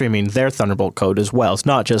 They're upstreaming their Thunderbolt code as well. It's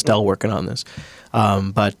not just Dell working on this,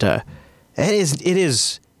 but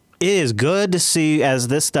it is good to see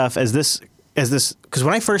because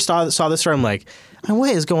when I first saw this story, I'm like, what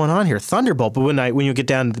is going on here? Thunderbolt. But when you get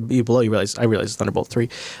down below, I realize it's Thunderbolt 3.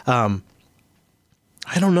 I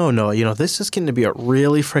don't know, Noah. This is going to be a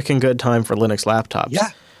really freaking good time for Linux laptops. Yeah.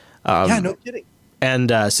 No kidding.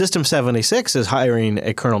 And System 76 is hiring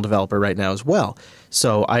a kernel developer right now as well.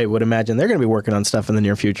 So I would imagine they're going to be working on stuff in the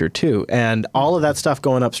near future too. And all of that stuff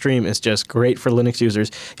going upstream is just great for Linux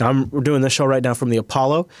users. We're doing this show right now from the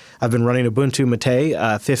Apollo. I've been running Ubuntu Mate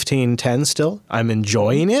 15.10 still. I'm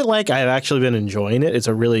enjoying it. I've actually been enjoying it. It's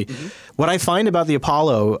a really what I find about the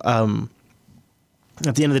Apollo.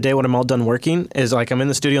 At the end of the day, when I'm all done working, is I'm in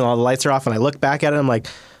the studio and all the lights are off, and I look back at it, and I'm like,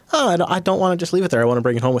 I don't want to just leave it there. I want to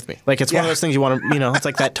bring it home with me. It's one of those things you want to, it's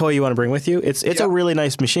like that toy you want to bring with you. It's a really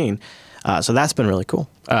nice machine. So that's been really cool.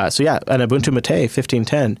 And Ubuntu Mate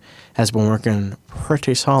 15.10 has been working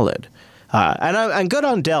pretty solid. And good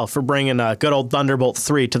on Dell for bringing good old Thunderbolt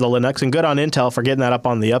 3 to the Linux, and good on Intel for getting that up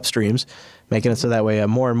on the upstreams, making it so that way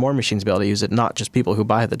more and more machines be able to use it, not just people who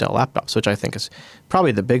buy the Dell laptops, which I think is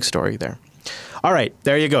probably the big story there. All right,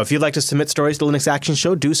 there you go. If you'd like to submit stories to Linux Action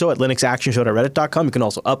Show, do so at linuxactionshow.reddit.com. You can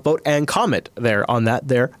also upvote and comment there on that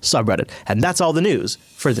subreddit. And that's all the news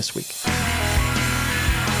for this week.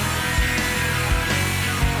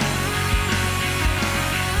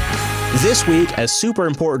 This week, a super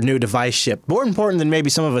important new device shipped. More important than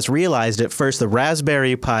maybe some of us realized at first, the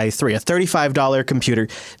Rasberry Pi 3, a $35 computer,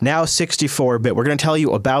 now 64-bit. We're going to tell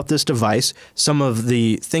you about this device, some of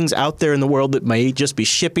the things out there in the world that may just be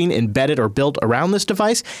shipping, embedded, or built around this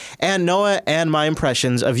device, and Noah and my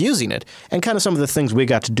impressions of using it, and kind of some of the things we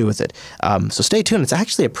got to do with it. So stay tuned. It's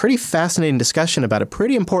actually a pretty fascinating discussion about a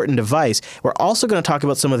pretty important device. We're also going to talk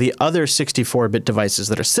about some of the other 64-bit devices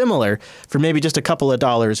that are similar for maybe just a couple of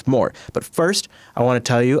dollars more. But first, I want to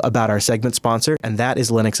tell you about our segment sponsor, and that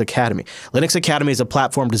is Linux Academy. Linux Academy is a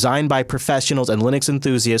platform designed by professionals and Linux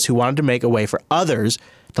enthusiasts who wanted to make a way for others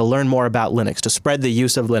to learn more about Linux, to spread the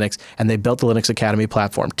use of Linux, and they built the Linux Academy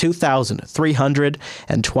platform.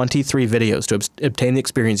 2,323 videos to obtain the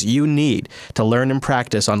experience you need to learn and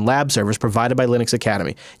practice on lab servers provided by Linux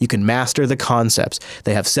Academy. You can master the concepts.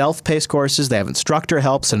 They have self-paced courses, they have instructor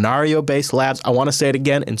help, scenario-based labs. I want to say it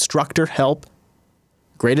again, instructor help,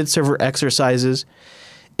 graded server exercises.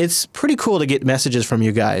 it's pretty cool to get messages from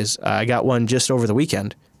you guys. I got one just over the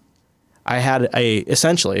weekend. I had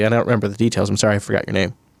essentially, I don't remember the details. I'm sorry, I forgot your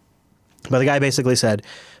name. But the guy basically said,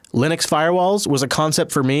 Linux firewalls was a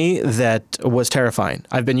concept for me that was terrifying.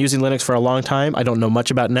 I've been using Linux for a long time. I don't know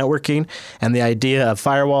much about networking, and the idea of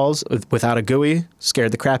firewalls without a GUI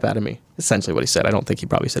scared the crap out of me. Essentially what he said. I don't think he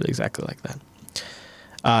probably said it exactly like that.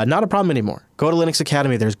 Not a problem anymore. Go to Linux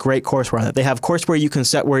Academy. There's great courseware on it. They have courseware you can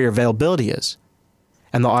set where your availability is,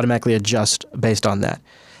 and they'll automatically adjust based on that.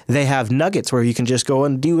 They have nuggets where you can just go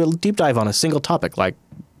and do a deep dive on a single topic, like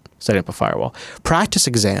setting up a firewall. Practice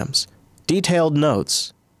exams, detailed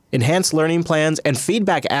notes, enhanced learning plans, and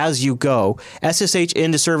feedback as you go. SSH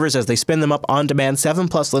into servers as they spin them up on demand. 7+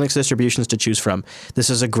 Linux distributions to choose from. This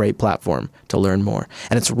is a great platform to learn more.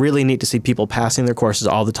 And it's really neat to see people passing their courses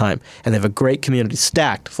all the time. And they have a great community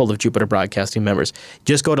stacked full of Jupiter Broadcasting members.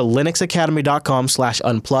 Just go to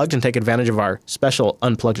linuxacademy.com/unplugged and take advantage of our special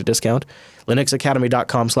Unplugged discount.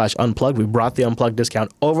 linuxacademy.com/unplugged. We brought the Unplugged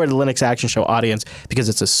discount over to the Linux Action Show audience because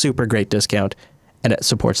it's a super great discount. And it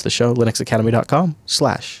supports the show,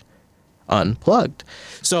 linuxacademy.com/unplugged.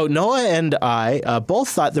 So Noah and I both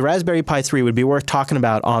thought the Raspberry Pi 3 would be worth talking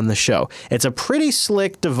about on the show. It's a pretty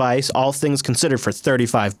slick device, all things considered, for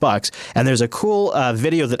 $35. And there's a cool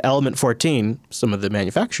video that Element 14, some of the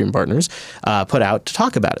manufacturing partners, put out to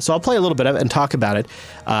talk about it. So I'll play a little bit of it and talk about it.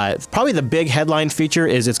 Probably the big headline feature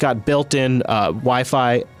is it's got built-in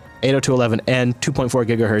Wi-Fi, 802.11n, 2.4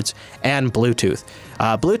 gigahertz, and Bluetooth.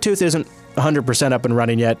 Bluetooth isn't 100% up and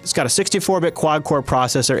running yet. It's got a 64-bit quad-core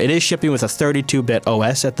processor. It is shipping with a 32-bit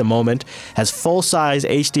OS at the moment. Has full-size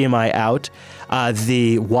HDMI out.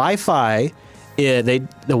 The Wi-Fi, the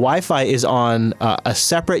Wi-Fi is on a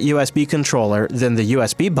separate USB controller than the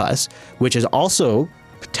USB bus, which is also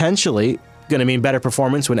potentially going to mean better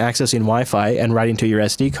performance when accessing Wi-Fi and writing to your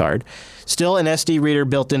SD card. Still an SD reader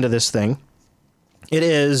built into this thing. It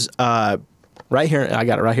is right here. I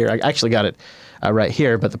got it right here. I actually got it right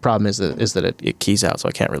here, but the problem is that it keys out, so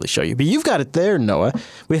I can't really show you. But you've got it there, Noah.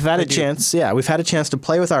 We've had a chance to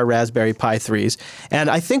play with our Raspberry Pi 3s, and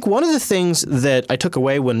I think one of the things that I took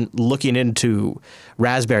away when looking into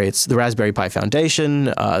Raspberry, it's the Raspberry Pi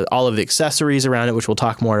Foundation, all of the accessories around it, which we'll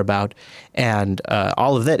talk more about, and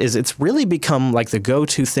all of that is it's really become like the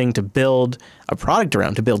go-to thing to build a product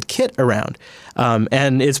around, to build kit around,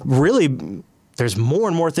 and it's really. There's more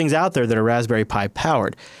and more things out there that are Raspberry Pi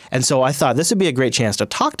powered. And so I thought this would be a great chance to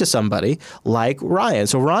talk to somebody like Ryan.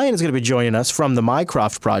 So Ryan is going to be joining us from the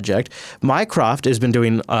Mycroft project. Mycroft has been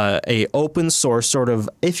doing a open source sort of,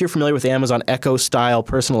 if you're familiar with the Amazon Echo style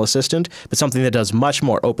personal assistant, but something that does much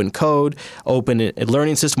more open code, open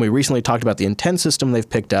learning system. We recently talked about the intent system they've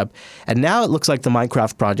picked up. And now it looks like the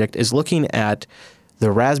Mycroft project is looking at the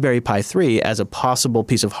Raspberry Pi 3 as a possible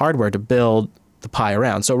piece of hardware to build the Pi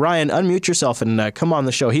around. So Ryan, unmute yourself and come on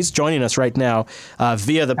the show. He's joining us right now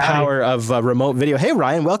via the power of remote video. Hey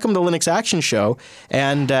Ryan, welcome to Linux Action Show.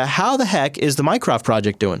 And how the heck is the Mycroft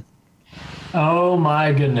project doing? Oh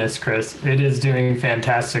my goodness, Chris. It is doing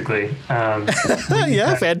fantastically.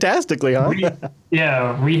 Fantastically, huh?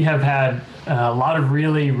 We have had a lot of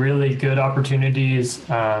really, really good opportunities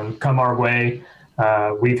come our way.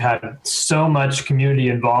 We've had so much community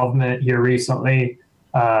involvement here recently.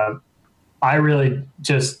 I really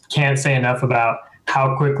just can't say enough about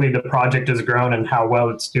how quickly the project has grown and how well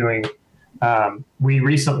it's doing. We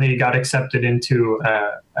recently got accepted into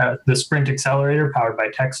the Sprint Accelerator powered by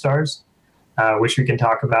Techstars, which we can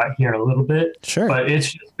talk about here in a little bit. Sure. But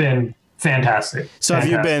it's just been fantastic. So have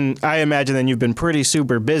you been, I imagine then you've been pretty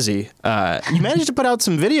super busy. You managed to put out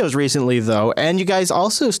some videos recently, though, and you guys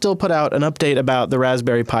also still put out an update about the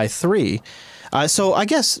Raspberry Pi 3. So I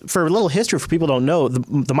guess for a little history, for people who don't know,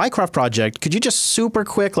 the Mycroft project, could you just super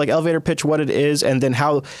quick, like elevator pitch what it is and then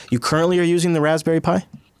how you currently are using the Raspberry Pi?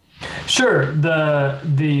 Sure.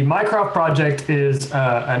 The Mycroft project is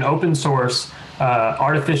an open source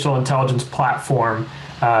artificial intelligence platform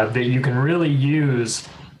that you can really use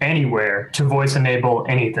anywhere to voice enable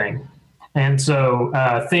anything. And so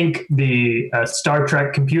think the Star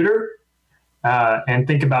Trek computer and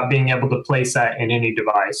think about being able to place that in any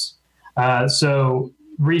device. So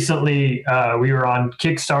recently we were on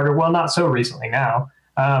Kickstarter. Well, not so recently now,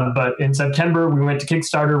 but in September we went to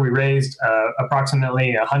Kickstarter. We raised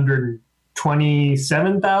approximately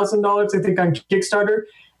 $127,000, I think, on Kickstarter,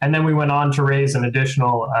 and then we went on to raise an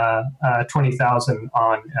additional $20,000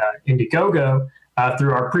 on Indiegogo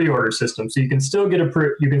through our pre-order system. So you can still get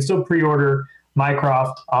pre-order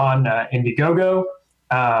Mycroft on Indiegogo,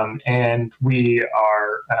 and we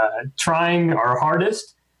are trying our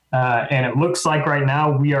hardest. And it looks like right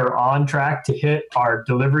now we are on track to hit our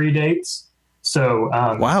delivery dates. So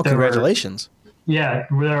wow, congratulations. There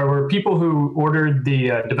were people who ordered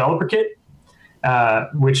the developer kit,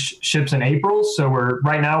 which ships in April. So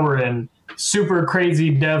right now we're in super crazy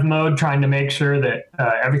dev mode, trying to make sure that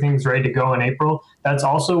everything's ready to go in April. That's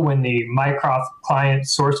also when the Mycroft client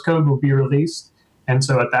source code will be released. And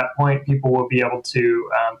so at that point, people will be able to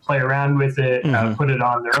play around with it, put it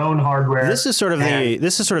on their own hardware. This is sort of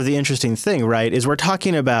the interesting thing, right? Is we're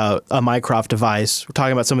talking about a Mycroft device. We're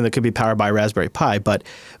talking about something that could be powered by Raspberry Pi, but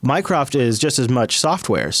Mycroft is just as much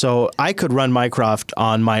software. So I could run Mycroft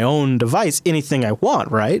on my own device, anything I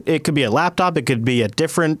want, right? It could be a laptop. It could be a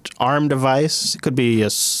different ARM device. It could be a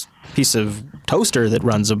piece of toaster that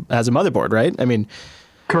has a motherboard, right? I mean,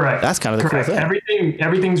 correct. That's kind of the cool thing.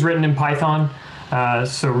 Everything's written in Python.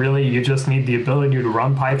 So really, you just need the ability to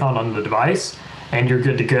run Python on the device, and you're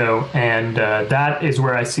good to go. And that is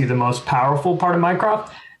where I see the most powerful part of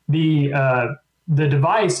Mycroft. The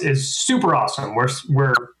device is super awesome.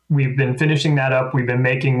 We've been finishing that up. We've been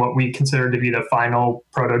making what we consider to be the final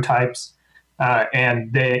prototypes,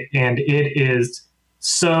 and it is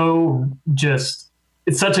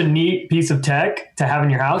it's such a neat piece of tech to have in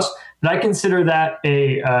your house. But I consider that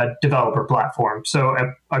a developer platform. So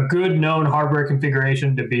a good known hardware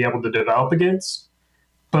configuration to be able to develop against.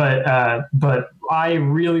 But I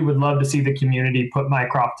really would love to see the community put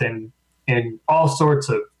Mycroft in all sorts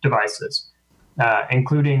of devices,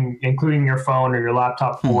 including your phone or your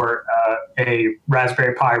laptop for a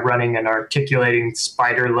Raspberry Pi running an articulating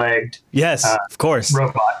spider-legged of course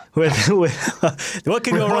robot. What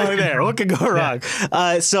could go wrong there? What could go wrong?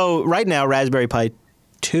 So right now, Raspberry Pi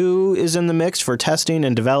 2 is in the mix for testing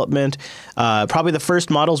and development. Probably the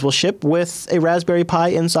first models will ship with a Raspberry Pi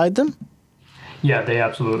inside them? Yeah, they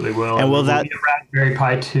absolutely will. And will that be a Raspberry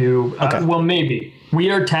Pi 2? Okay. Well, maybe.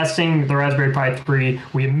 We are testing the Raspberry Pi 3.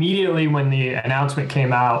 We immediately, when the announcement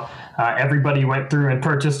came out, everybody went through and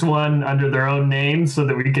purchased one under their own name so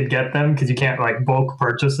that we could get them, because you can't bulk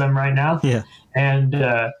purchase them right now. Yeah. And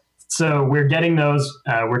so we're getting those.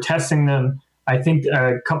 We're testing them. I think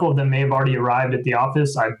a couple of them may have already arrived at the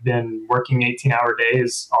office. I've been working 18-hour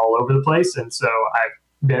days all over the place, and so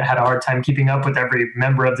I've had a hard time keeping up with every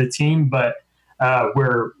member of the team. But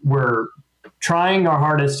we're trying our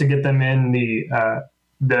hardest to get them in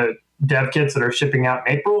the dev kits that are shipping out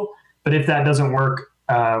in April. But if that doesn't work,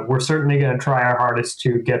 we're certainly going to try our hardest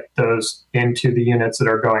to get those into the units that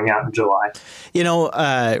are going out in July. You know,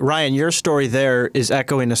 Ryan, your story there is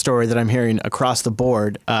echoing a story that I'm hearing across the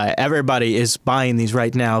board. Everybody is buying these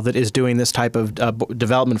right now that is doing this type of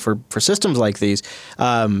development for systems like these,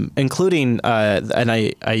 including, and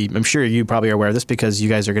I'm sure you probably are aware of this because you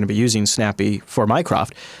guys are going to be using Snappy for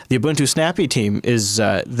Mycroft. The Ubuntu Snappy team is,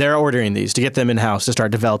 they're ordering these to get them in-house to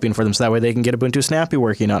start developing for them so that way they can get Ubuntu Snappy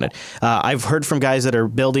working on it. I've heard from guys that are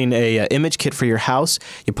building a image kit for your house.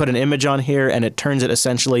 You put an image on here and it turns it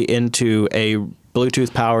essentially into a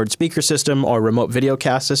Bluetooth powered speaker system or remote video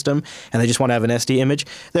cast system, and they just want to have an SD image.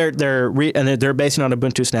 They're basing on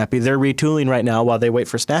Ubuntu Snappy. They're retooling right now while they wait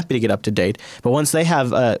for Snappy to get up to date. But once they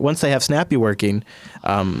have Snappy working,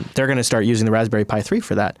 they're going to start using the Raspberry Pi 3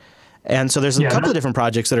 for that. And so there's a couple of different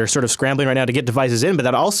projects that are sort of scrambling right now to get devices in, but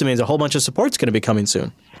that also means a whole bunch of support's going to be coming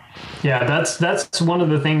soon. Yeah, that's one of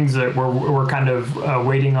the things that we're kind of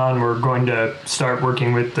waiting on. We're going to start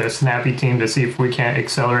working with the Snappy team to see if we can't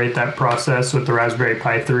accelerate that process with the Raspberry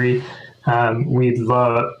Pi 3. We'd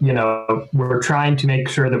love, we're trying to make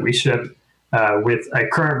sure that we ship with a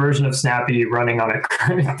current version of Snappy running on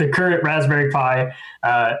the current Raspberry Pi,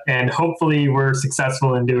 and hopefully we're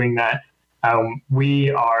successful in doing that. We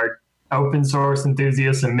are open source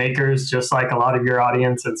enthusiasts and makers, just like a lot of your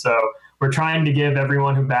audience, and so we're trying to give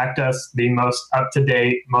everyone who backed us the most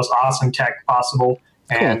up-to-date, most awesome tech possible.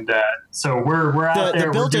 Cool. And so we're out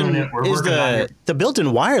there, we're doing it, we're working on it. The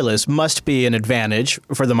built-in wireless must be an advantage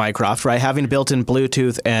for the Mycroft, right? Having built-in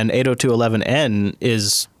Bluetooth and 802.11n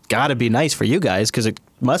is got to be nice for you guys because it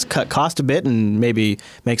must cut cost a bit and maybe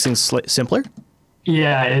makes things simpler?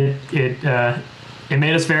 Yeah, it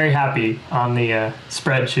made us very happy on the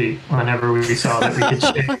spreadsheet whenever we saw that we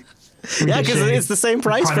could ship. Yeah, because it's the same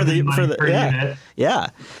price for the unit. Yeah,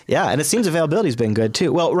 and it seems availability's been good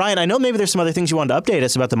too. Well, Ryan, I know maybe there's some other things you wanted to update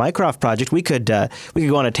us about the Mycroft project. We could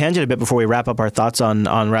go on a tangent a bit before we wrap up our thoughts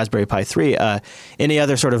on Raspberry Pi 3. Any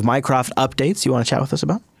other sort of Mycroft updates you want to chat with us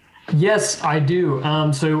about? Yes, I do.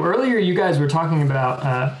 So earlier you guys were talking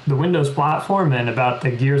about the Windows platform and about the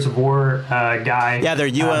Gears of War guy. Yeah, they're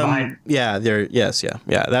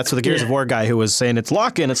that's the Gears of War guy who was saying it's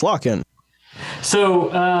lock in.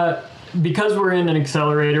 So because we're in an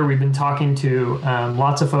accelerator, we've been talking to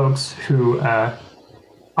lots of folks who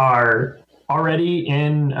are already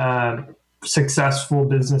in successful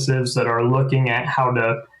businesses that are looking at how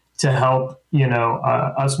to help,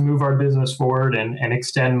 us move our business forward and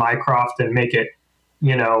extend Mycroft and make it,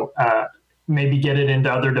 maybe get it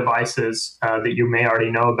into other devices that you may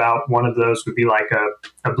already know about. One of those would be like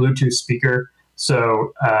a Bluetooth speaker.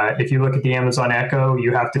 So if you look at the Amazon Echo,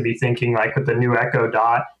 you have to be thinking like with the new Echo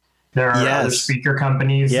Dot, there are other speaker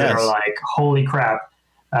companies that are like, holy crap,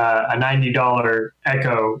 a $90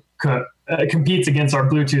 Echo competes against our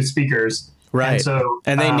Bluetooth speakers. Right.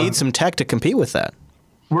 And they need some tech to compete with that.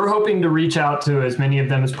 We're hoping to reach out to as many of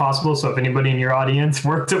them as possible. So if anybody in your audience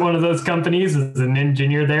worked at one of those companies as an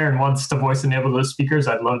engineer there and wants to voice enable those speakers,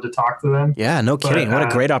 I'd love to talk to them. Yeah, no kidding. What a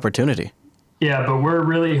great opportunity. Yeah, but we're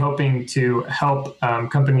really hoping to help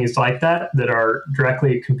companies like that are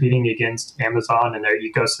directly competing against Amazon and their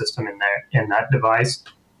ecosystem in that device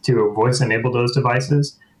to voice enable those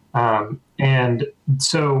devices. And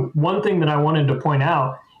so one thing that I wanted to point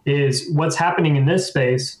out is what's happening in this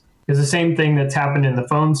space is the same thing that's happened in the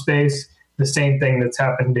phone space, the same thing that's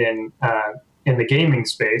happened in the gaming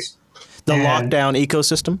space. The lockdown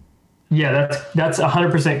ecosystem? Yeah, that's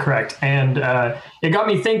 100% correct. And it got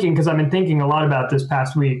me thinking, because I've been thinking a lot about this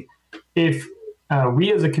past week. If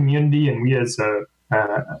we as a community and we as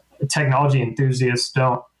technology enthusiasts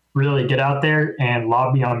don't really get out there and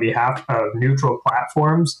lobby on behalf of neutral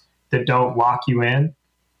platforms that don't lock you in,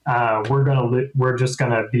 we're just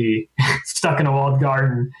gonna be stuck in a walled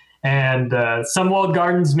garden. And some walled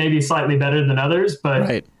gardens may be slightly better than others,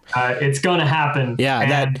 but it's going to happen. Yeah,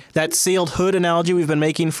 and that sealed hood analogy we've been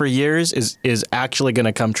making for years is actually going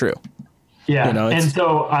to come true. Yeah, and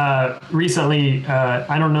so recently,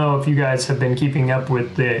 I don't know if you guys have been keeping up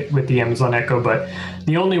with the Amazon Echo, but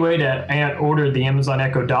the only way to order the Amazon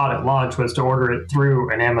Echo Dot at launch was to order it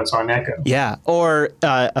through an Amazon Echo. Yeah, or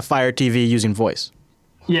a Fire TV using voice.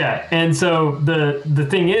 Yeah, and so the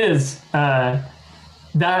thing is,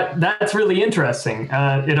 that's really interesting.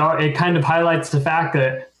 It kind of highlights the fact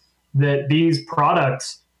that these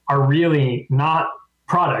products are really not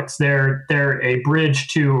products. They're a bridge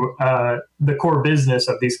to the core business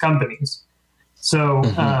of these companies. So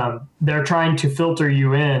they're trying to filter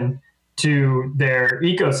you in to their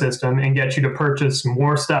ecosystem and get you to purchase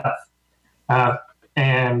more stuff.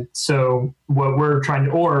 And so what we're trying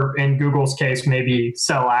to, or in Google's case, maybe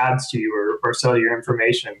sell ads to you or sell your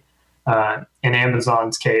information. In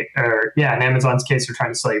Amazon's case, they're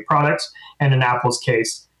trying to sell you products, and in Apple's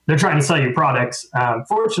case, they're trying to sell you products.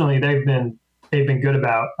 Fortunately, they've been good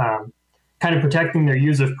about kind of protecting their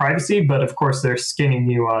users' privacy, but of course, they're skinning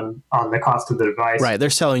you on the cost of the device. Right, they're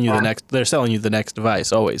selling you the next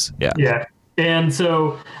device always. Yeah. Yeah. And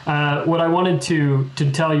so, what I wanted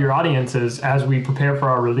to tell your audience is, as we prepare for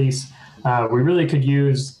our release, we really could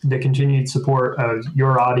use the continued support of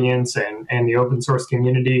your audience and the open source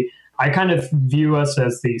community. I kind of view us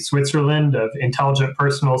as the Switzerland of intelligent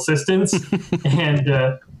personal assistants,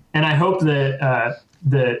 and I hope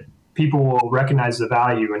that people will recognize the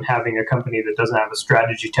value in having a company that doesn't have a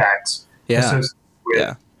strategy tax associated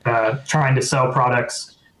with trying to sell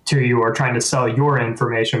products to you or trying to sell your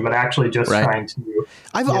information, but actually just trying to.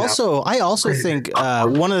 I also think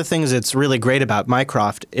one of the things that's really great about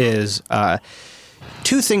Mycroft is.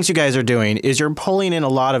 Two things you guys are doing is you're pulling in a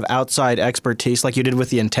lot of outside expertise like you did with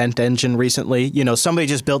the intent engine recently. Somebody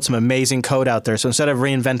just built some amazing code out there. So instead of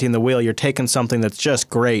reinventing the wheel, you're taking something that's just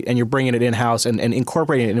great and you're bringing it in-house and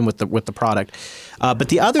incorporating it in with the product. But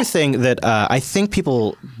the other thing that I think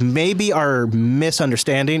people maybe are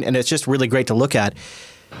misunderstanding, and it's just really great to look at,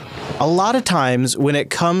 a lot of times when it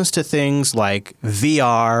comes to things like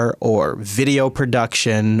VR or video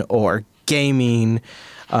production or gaming,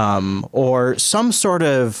 or some sort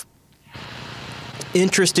of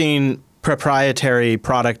interesting proprietary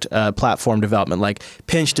product platform development like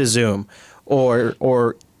pinch to zoom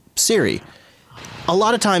or Siri. A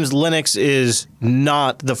lot of times Linux is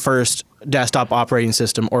not the first desktop operating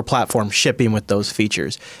system or platform shipping with those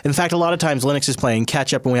features. In fact, a lot of times Linux is playing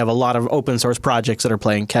catch up and we have a lot of open source projects that are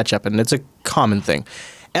playing catch up, and it's a common thing.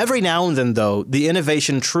 Every now and then, though, the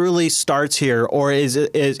innovation truly starts here, or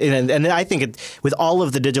and I think with all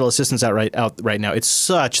of the digital assistants out right now, it's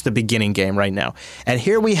such the beginning game right now. And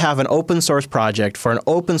here we have an open source project for an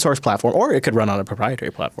open source platform, or it could run on a proprietary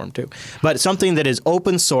platform too. But something that is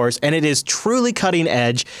open source, and it is truly cutting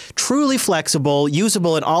edge, truly flexible,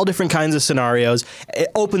 usable in all different kinds of scenarios,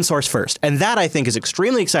 open source first. And that, I think, is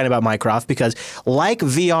extremely exciting about Mycroft, because like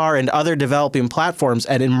VR and other developing platforms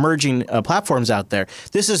and emerging platforms out there,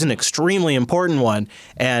 this is an extremely important one,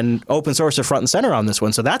 and open source are front and center on this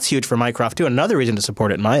one. So that's huge for Mycroft too. Another reason to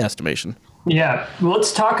support it, in my estimation. Yeah. Well,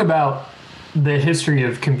 let's talk about the history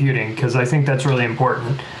of computing, because I think that's really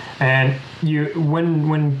important. And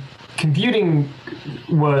when computing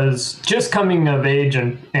was just coming of age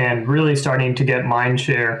and really starting to get mind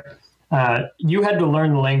share, you had to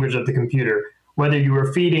learn the language of the computer. Whether you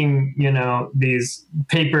were feeding, these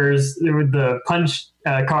papers with the punch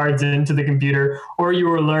cards into the computer, or you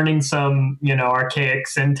were learning some, archaic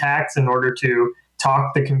syntax in order to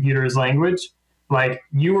talk the computer's language,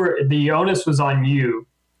 the onus was on you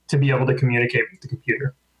to be able to communicate with the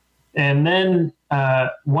computer. And then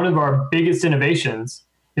one of our biggest innovations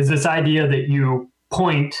is this idea that you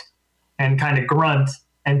point and kind of grunt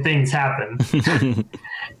and things happen.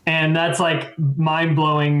 And that's like mind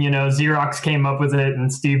blowing. Xerox came up with it,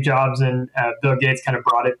 and Steve Jobs and Bill Gates kind of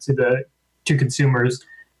brought it to consumers.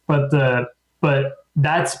 But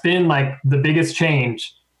that's been like the biggest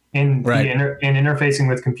change in in interfacing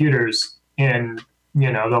with computers in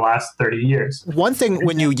the last 30 years. One thing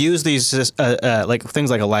when you use these like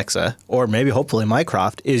things like Alexa or maybe hopefully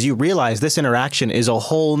Mycroft is you realize this interaction is a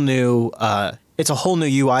whole new it's a whole new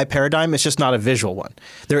UI paradigm. It's just not a visual one.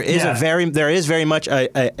 There is very much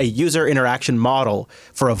a user interaction model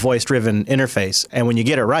for a voice-driven interface, and when you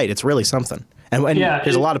get it right, it's really something. And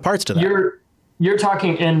there's a lot of parts to that. You're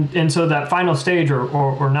talking, and so that final stage,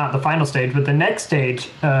 or not the final stage, but the next stage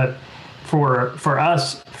for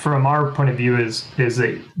us, from our point of view, is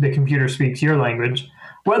that the computer speaks your language,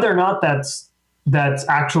 whether or not that's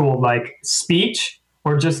actual like speech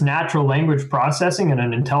or just natural language processing in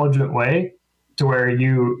an intelligent way. To where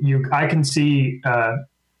I can see.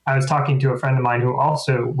 I was talking to a friend of mine who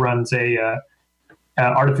also runs a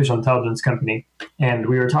artificial intelligence company, and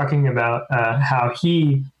we were talking about how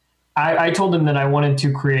I told him that I wanted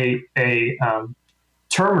to create a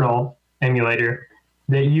terminal emulator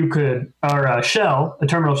that you could, or a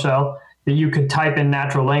terminal shell that you could type in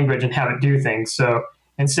natural language and have it do things. So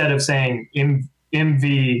instead of saying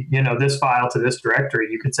mv, this file to this directory,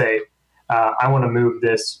 you could say, I want to move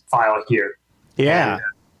this file here. Yeah.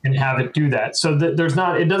 And have it do that. So it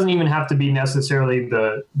doesn't even have to be necessarily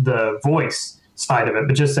the voice side of it,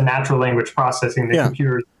 but just the natural language processing, the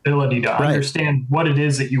computer's ability to understand what it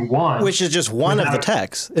is that you want. Which is just one of the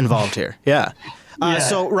techs involved here. Yeah.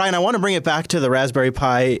 So Ryan, I want to bring it back to the Raspberry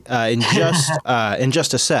Pi in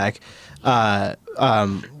just a sec. Well,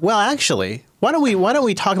 actually, why don't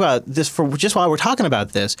we talk about this for just while we're talking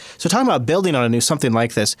about this? So talking about building on something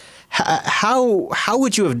like this, how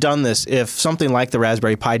would you have done this if something like the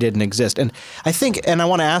Raspberry Pi didn't exist? And I think, and I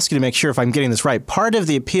want to ask you to make sure if I'm getting this right, part of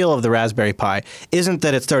the appeal of the Raspberry Pi isn't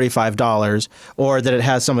that it's $35 or that it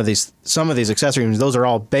has some of these accessories. Those are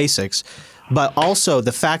all basics, but also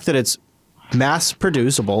the fact that it's mass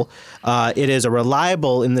producible. It is a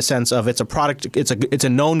reliable in the sense of it's a product. It's a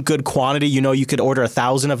known good quantity. You could order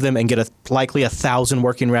 1,000 of them and get likely 1,000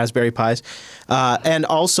 working Raspberry Pis. And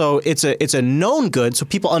also it's a known good, so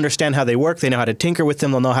people understand how they work. They know how to tinker with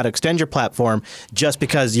them. They'll know how to extend your platform just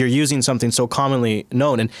because you're using something so commonly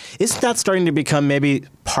known. And isn't that starting to become maybe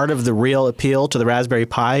part of the real appeal to the Raspberry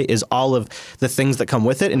Pi? Is all of the things that come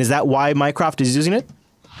with it? And is that why Mycroft is using it?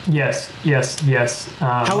 Yes.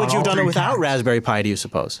 How would you have done it without Raspberry Pi, do you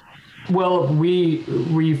suppose? Well,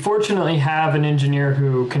 we fortunately have an engineer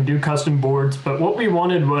who can do custom boards, but what we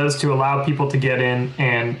wanted was to allow people to get in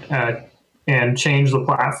and change the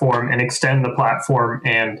platform and extend the platform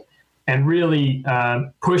and really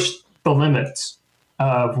push the limits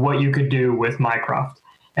of what you could do with Mycroft.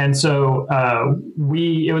 And so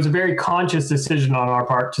it was a very conscious decision on our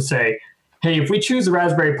part to say, hey, if we choose the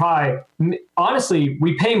Raspberry Pi, honestly,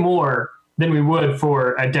 we pay more than we would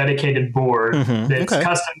for a dedicated board that's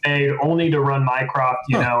custom made only to run Mycroft,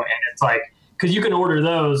 and it's like, because you can order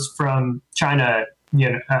those from China,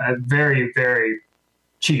 very, very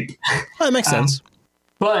cheap. Well, that makes sense.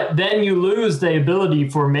 But then you lose the ability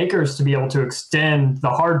for makers to be able to extend the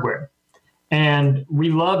hardware. And we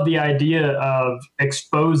love the idea of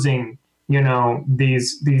exposing,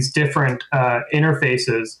 these different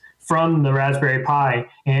interfaces from the Raspberry Pi,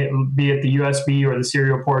 be it the USB or the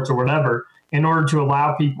serial ports or whatever, in order to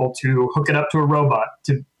allow people to hook it up to a robot,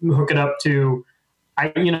 to hook it up to,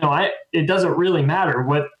 it doesn't really matter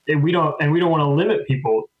what we don't want to limit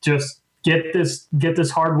people. Just get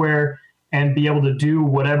this hardware and be able to do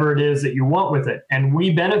whatever it is that you want with it. And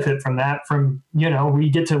we benefit from that. We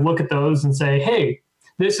get to look at those and say, hey,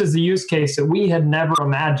 this is the use case that we had never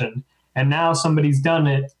imagined, and now somebody's done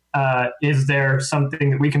it. Is there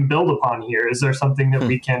something that we can build upon here? Is there something that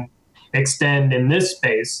we can extend in this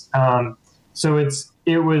space?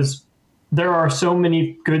 There are so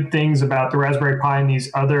many good things about the Raspberry Pi and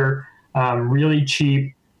these other really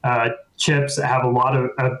cheap chips that have a lot of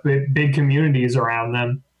big communities around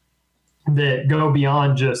them that go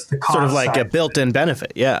beyond just the cost. Sort of like a built-in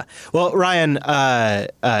benefit. Yeah. Well, Ryan,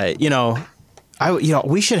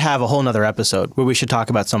 we should have a whole nother episode where we should talk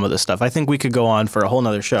about some of this stuff. I think we could go on for a whole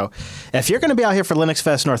nother show. If you're going to be out here for Linux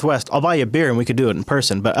Fest Northwest, I'll buy you a beer and we could do it in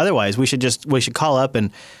person. But otherwise, we should call up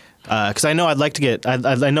and because I know I'd like to get.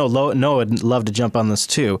 I know Noah would love to jump on this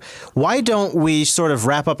too. Why don't we sort of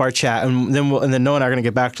wrap up our chat and then Noah and I are going to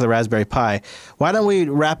get back to the Raspberry Pi. Why don't we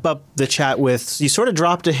wrap up the chat with, you sort of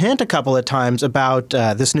dropped a hint a couple of times about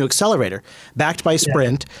this new accelerator backed by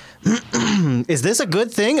Sprint. Yeah. Is this a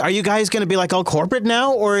good thing? Are you guys going to be like all corporate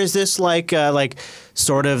now, or is this like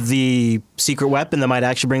sort of the secret weapon that might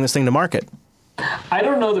actually bring this thing to market? I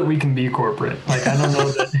don't know that we can be corporate. Like, I don't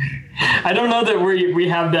know that. I don't know that we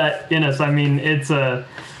have that in us. I mean,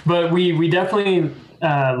 but we definitely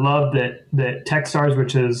love that Techstars,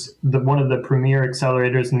 which is one of the premier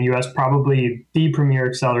accelerators in the U.S., probably the premier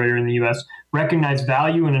accelerator in the U.S., recognize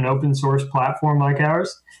value in an open source platform like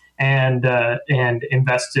ours, and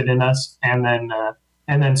invested in us. And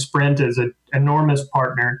then Sprint is an enormous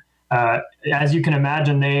partner. As you can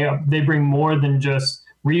imagine, they bring more than just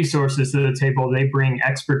resources to the table. They bring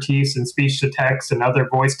expertise in speech to text and other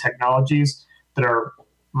voice technologies that are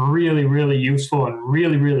really, really useful and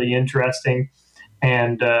really, really interesting.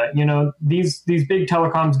 And these big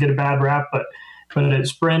telecoms get a bad rap, but at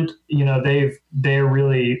Sprint, they're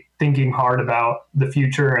really thinking hard about the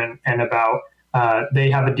future and about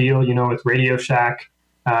they have a deal, with Radio Shack.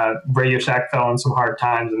 Radio Shack fell in some hard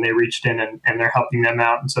times, and they reached in and they're helping them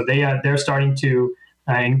out. And so they're starting to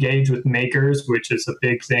engage with makers, which is a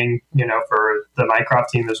big thing, for the Mycroft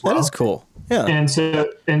team as well. That is cool. Yeah.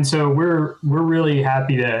 And so we're really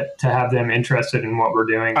happy to have them interested in what we're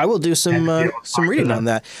doing. I will do some reading on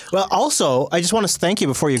that. Well, also, I just want to thank you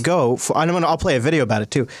before you go. I'll play a video about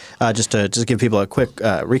it too, just to give people a quick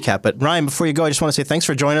recap. But Ryan, before you go, I just want to say thanks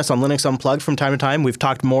for joining us on Linux Unplugged from time to time. We've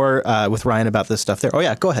talked more with Ryan about this stuff there. Oh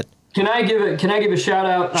yeah, go ahead. Can I give a shout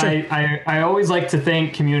out? Sure. I always like to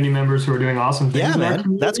thank community members who are doing awesome things. Yeah,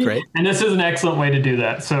 man, that's great. And this is an excellent way to do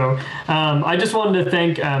that. So I just wanted to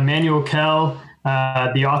thank Manuel Kell,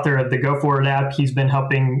 the author of the Go Forward app. He's been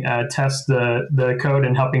helping test the code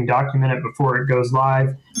and helping document it before it goes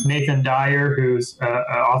live. Nathan Dyer, who's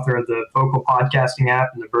author of the Vocal Podcasting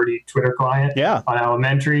app and the Birdie Twitter client on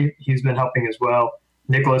Elementary. He's been helping as well.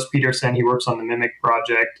 Nicholas Peterson, he works on the Mimic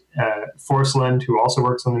project. Forsland, who also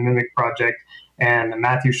works on the Mimic project. And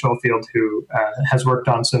Matthew Schofield, who has worked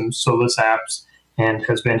on some Solus apps and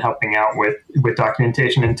has been helping out with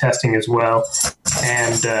documentation and testing as well.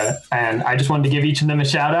 And I just wanted to give each of them a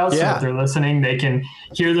shout out. So if they're listening, they can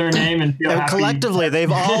hear their name and feel happy. Collectively,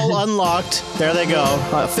 they've all unlocked. There they go.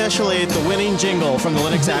 Officially, the winning jingle from the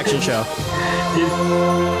Linux Action Show.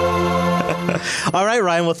 All right,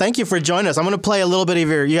 Ryan. Well, thank you for joining us. I'm going to play a little bit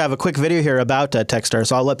of you have a quick video here about Techstars,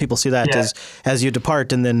 so I'll let people see that as you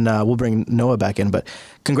depart, and then we'll bring Noah back in. But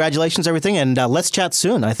congratulations, everything, and let's chat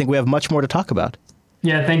soon. I think we have much more to talk about.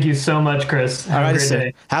 Yeah, thank you so much, Chris. Have a great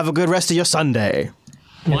day. Have a good rest of your Sunday.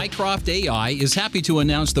 Mycroft AI is happy to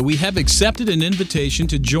announce that we have accepted an invitation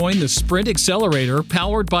to join the Sprint Accelerator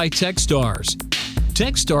powered by Techstars.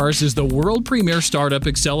 Techstars is the world premier startup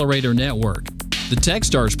accelerator network. The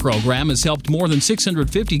Techstars program has helped more than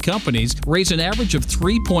 650 companies raise an average of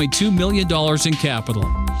 $3.2 million in capital.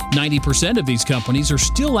 90% of these companies are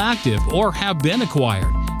still active or have been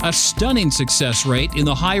acquired, a stunning success rate in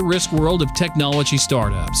the high-risk world of technology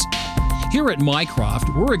startups. Here at Mycroft,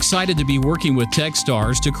 we're excited to be working with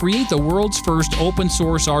Techstars to create the world's first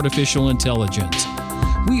open-source artificial intelligence.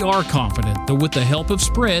 We are confident that with the help of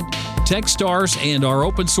Sprint, Techstars, and our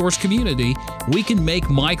open-source community, we can make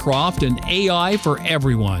Mycroft an AI for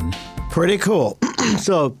everyone. Pretty cool.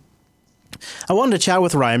 So I wanted to chat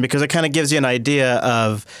with Ryan because it kind of gives you an idea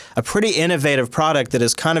of a pretty innovative product that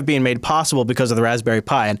is kind of being made possible because of the Raspberry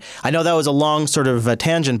Pi. And I know that was a long sort of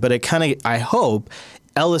tangent, but it kind of, I hope,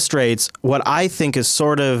 illustrates what I think is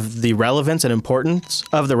sort of the relevance and importance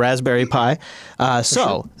of the Raspberry Pi.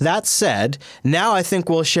 That said, now I think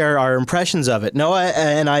we'll share our impressions of it. Noah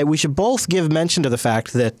and I, we should both give mention to the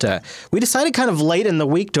fact that we decided kind of late in the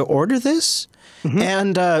week to order this.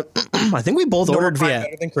 And I think we both ordered via...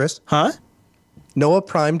 better than Chris. Huh? Noah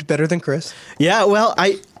primed better than Chris. Yeah, well,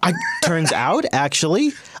 I turns out,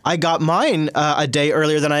 actually, I got mine a day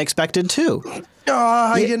earlier than I expected, too. Oh,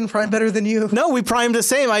 I didn't prime better than you. No, we primed the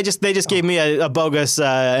same. They just gave me a bogus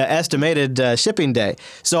estimated shipping day.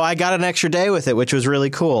 So I got an extra day with it, which was really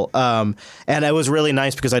cool. And it was really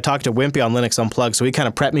nice because I talked to Wimpy on Linux Unplugged, so he kind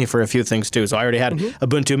of prepped me for a few things too. So I already had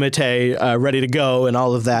Ubuntu Mate ready to go and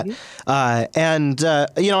all of that. I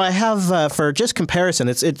have, for just comparison,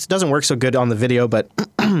 it doesn't work so good on the video, but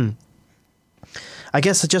I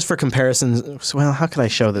guess just for comparisons, well, how could I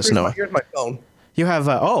show this, Noah? Here's my phone. You have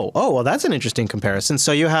well, that's an interesting comparison.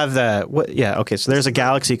 So you have okay, so there's a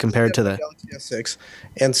Galaxy compared to the Galaxy S6,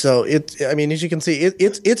 and so as you can see,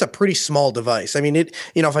 it's a pretty small device. I mean,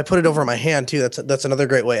 if I put it over my hand too, that's another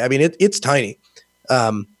great way. I mean, it's tiny.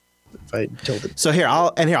 If I tilt it. So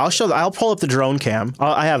I'll pull up the drone cam.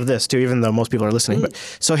 I have this too, even though most people are listening. But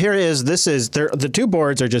so the two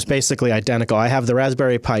boards are just basically identical. I have the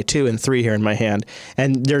Raspberry Pi 2 and 3 here in my hand,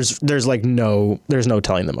 and there's no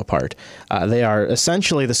telling them apart. They are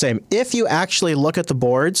essentially the same. If you actually look at the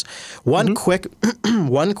boards, one quick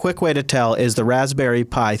way to tell is the Raspberry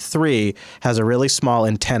Pi 3 has a really small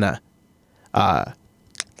antenna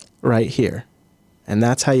right here. And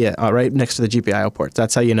that's how you, right next to the GPIO ports,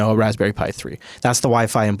 that's how you know a Raspberry Pi 3. That's the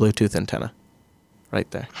Wi-Fi and Bluetooth antenna right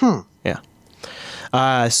there. Yeah.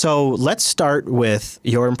 So let's start with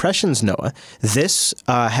your impressions, Noah. This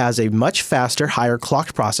has a much faster, higher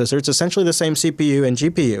clocked processor. It's essentially the same CPU and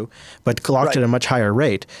GPU, but clocked at a much higher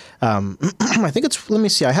rate. I think let me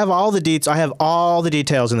see. I have all the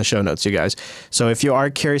details in the show notes, you guys. So if you are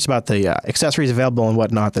curious about the accessories available and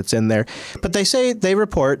whatnot that's in there, but they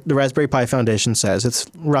report, the Raspberry Pi Foundation says it's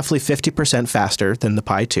roughly 50% faster than the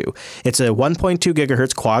Pi 2. It's a 1.2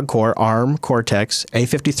 gigahertz quad-core ARM Cortex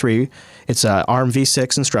A53. It's a ARM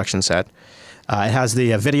V6 instruction set. It has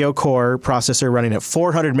the video core processor running at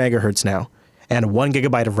 400 megahertz now, and 1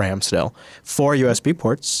 gigabyte of RAM still, 4 USB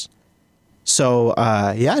ports. So,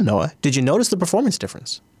 Noah, did you notice the performance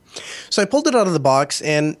difference? So I pulled it out of the box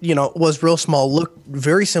and, it was real small, looked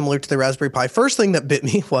very similar to the Raspberry Pi. First thing that bit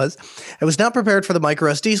me was I was not prepared for the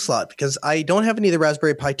micro SD slot because I don't have any of the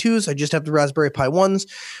Raspberry Pi 2s. I just have the Raspberry Pi 1s,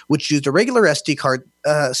 which used a regular SD card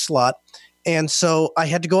slot. And so I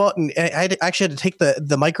had to go out and I actually had to take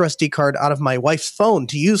the micro SD card out of my wife's phone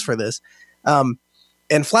to use for this,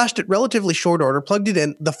 and flashed it relatively short order, plugged it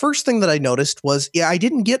in. The first thing that I noticed was,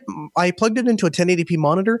 I plugged it into a 1080p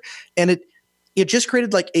monitor, and it just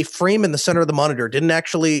created like a frame in the center of the monitor. It didn't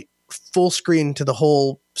actually full screen to the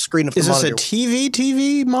whole screen of the monitor. Is this a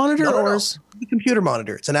TV monitor? No. It's a computer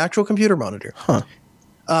monitor. It's an actual computer monitor. Huh.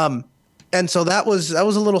 And so that was a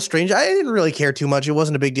little strange. I didn't really care too much. It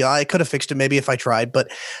wasn't a big deal. I could have fixed it maybe if I tried, but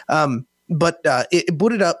it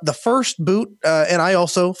booted up the first boot, and I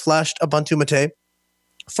also flashed Ubuntu Mate.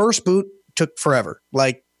 First boot took forever,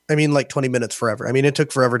 like 20 minutes forever. I mean, it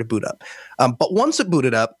took forever to boot up. But once it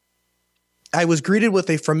booted up, I was greeted with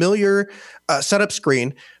a familiar setup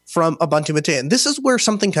screen from Ubuntu Mate, and this is where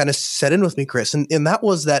something kind of set in with me, Chris, and that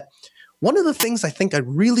was that one of the things I think I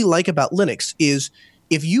really like about Linux is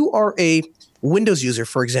if you are a Windows user,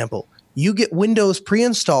 for example, you get Windows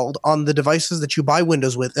pre-installed on the devices that you buy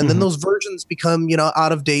Windows with, and then those versions become,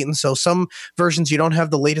 out of date. And so some versions you don't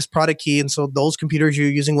have the latest product key, and so those computers you're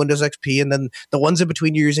using Windows XP, and then the ones in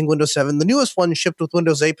between you're using Windows 7. The newest one shipped with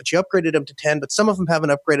Windows 8, but you upgraded them to 10, but some of them haven't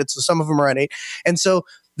upgraded, so some of them are on 8. And so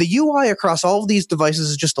the UI across all of these devices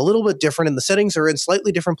is just a little bit different, and the settings are in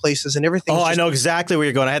slightly different places, and everything. Oh, I know exactly where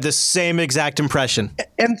you're going. I had the same exact impression.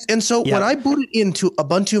 And so when I booted into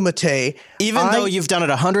Ubuntu Mate, even though you've done it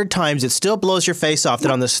 100 times, it still blows your face off that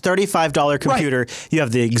on this $35 computer, you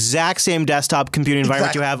have the exact same desktop computing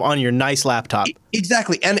environment you have on your nice laptop.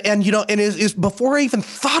 Exactly, and is before I even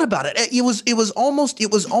thought about it, it was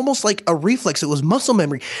almost like a reflex. It was muscle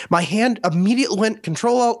memory. My hand immediately went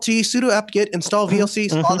Control-Alt-T, sudo apt-get, install VLC,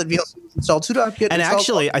 saw that VLC was installed, sudo apt-get. And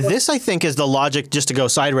actually, this I think is the logic. Just to go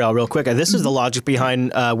side rail real quick, this is the logic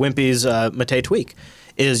behind Wimpy's Mate tweak.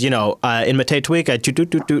 Is in Mate tweak I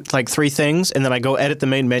do like 3 things, and then I go edit the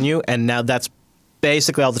main menu, and now that's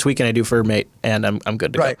basically all the tweaking I do for Mate, and I'm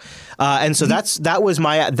good to go. And so that was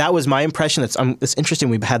my impression. It's interesting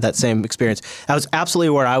we've had that same experience. That was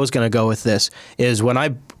absolutely where I was going to go with this. Is when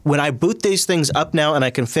I boot these things up now and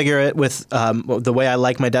I configure it with the way I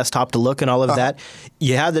like my desktop to look and all of that.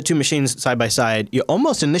 You have the two machines side by side. You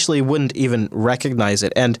almost initially wouldn't even recognize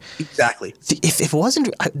it. And exactly, if it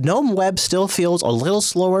wasn't, GNOME Web still feels a little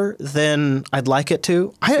slower than I'd like it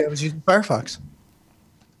to. I was using Firefox.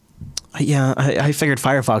 Yeah, I figured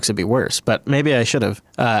Firefox would be worse, but maybe I should have.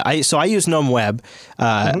 So I use GNOME Web.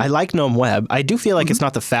 I like GNOME Web. I do feel like it's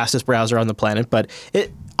not the fastest browser on the planet, but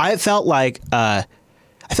I felt like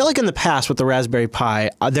in the past with the Raspberry Pi,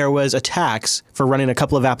 there was attacks for running a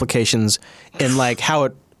couple of applications in like how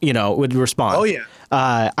it would respond. Oh yeah.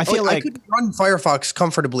 I feel like I could run Firefox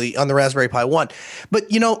comfortably on the Raspberry Pi 1, but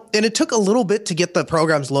and it took a little bit to get the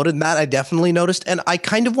programs loaded, and that I definitely noticed. And I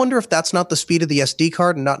kind of wonder if that's not the speed of the SD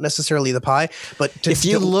card and not necessarily the Pi. But if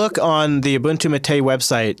you look on the Ubuntu Mate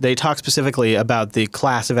website, they talk specifically about the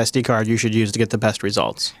class of SD card you should use to get the best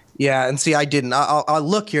results. Yeah, and see, I didn't. I'll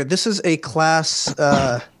look here. This is a class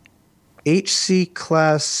HC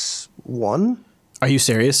class 1. Are you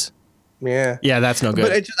serious? Yeah. Yeah, that's no good.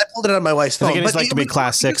 But I pulled it out of my wife's phone. I think it's like to be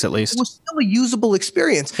class 6 at least. It was still a usable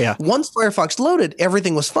experience. Yeah. Once Firefox loaded,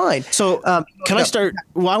 everything was fine. So can I start?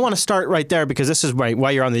 Well, I want to start right there because this is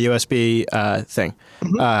why you're on the USB thing.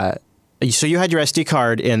 So you had your SD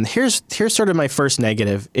card, and here's sort of my first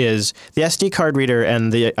negative is the SD card reader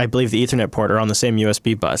and I believe the Ethernet port are on the same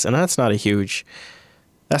USB bus, and that's not a huge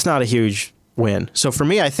win. So for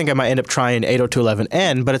me, I think I might end up trying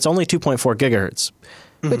 802.11n, but it's only 2.4 gigahertz.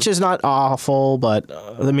 Which is not awful, but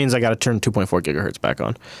that means I got to turn 2.4 gigahertz back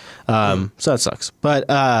on. So that sucks.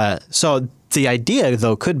 But so the idea,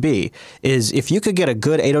 though, could be is if you could get a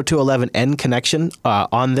good 802.11n connection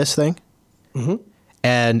on this thing,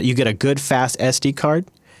 and you get a good fast SD card,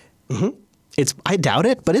 I doubt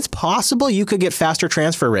it, but it's possible you could get faster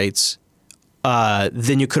transfer rates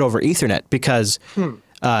than you could over Ethernet because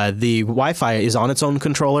the Wi-Fi is on its own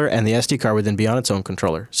controller, and the SD card would then be on its own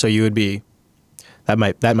controller. So you would be That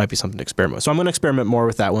might be something to experiment with. So I'm going to experiment more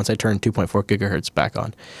with that once I turn 2.4 gigahertz back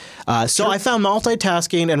on. So I found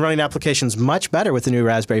multitasking and running applications much better with the new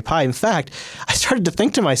Raspberry Pi. In fact, I started to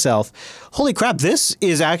think to myself, holy crap, this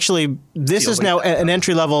is now an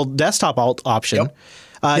entry-level desktop option.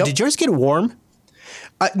 Did yours get warm?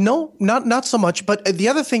 No, not so much. But the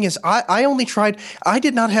other thing is, I only tried. I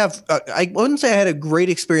did not have. I wouldn't say I had a great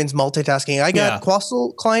experience multitasking. I got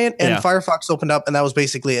Quassel client and Firefox opened up, and that was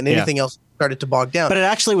basically it. And anything else started to bog down. But it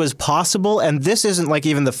actually was possible, and this isn't like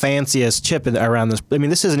even the fanciest chip around this. I mean,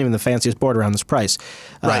 this isn't even the fanciest board around this price.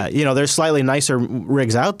 Right. There's slightly nicer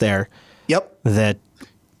rigs out there. Yep. That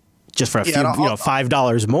just for a few,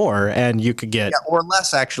 $5 more, and you could get or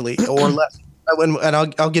less actually, or less. And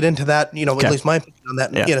I'll get into that, at least my opinion on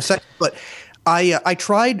that in a second. But I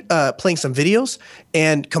tried playing some videos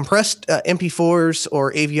and compressed MP4s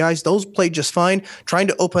or AVIs. Those played just fine. Trying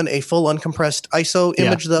to open a full uncompressed ISO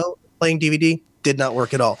image, though, playing DVD, did not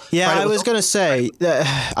work at all. Yeah, I was going to say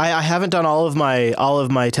I haven't done all of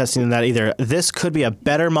my testing in that either. This could be a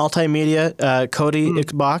better multimedia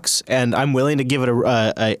Kodi box, and I'm willing to give it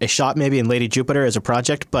a shot maybe in Lady Jupiter as a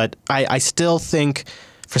project. But I still think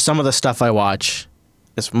for some of the stuff I watch,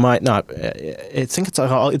 this might not. I think it's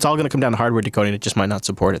all going to come down to hardware decoding. It just might not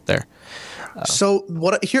support it there. So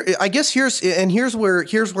here's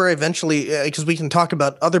where eventually, because we can talk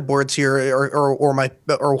about other boards here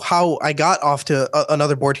or how I got off to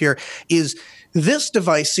another board here is. This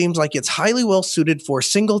device seems like it's highly well suited for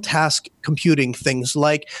single task computing things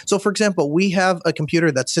so for example, we have a computer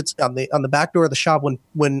that sits on the back door of the shop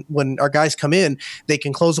when our guys come in, they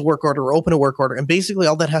can close a work order or open a work order, and basically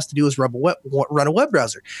all that has to do is run a web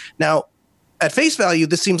browser. Now, at face value,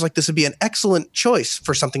 this seems like this would be an excellent choice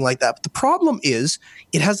for something like that. But the problem is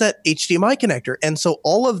it has that HDMI connector. And so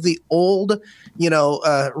all of the old,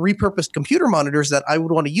 repurposed computer monitors that I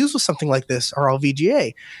would want to use with something like this are all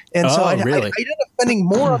VGA. And so I ended up spending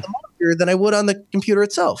more on the monitor than I would on the computer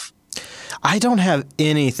itself. I don't have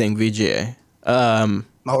anything VGA. Oh,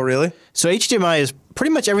 really? So HDMI is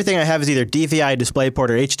pretty much everything I have is either DVI, DisplayPort,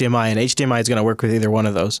 or HDMI, and HDMI is going to work with either one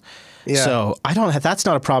of those. Yeah. So that's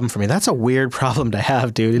not a problem for me. That's a weird problem to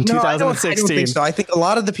have, dude, in 2016. I don't think so. I think a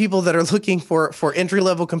lot of the people that are looking for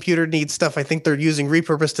entry-level computer need stuff, I think they're using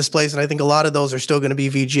repurposed displays, and I think a lot of those are still going to be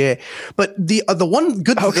VGA. But the one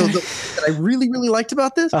good thing that I really, really liked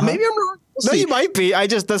about this, maybe I'm wrong. No, you might be.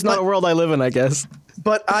 That's not a world I live in, I guess.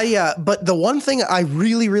 But but the one thing I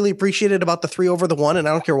really, really appreciated about the 3 over the 1, and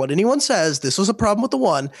I don't care what anyone says, this was a problem with the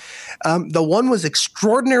 1. The 1 was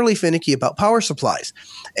extraordinarily finicky about power supplies,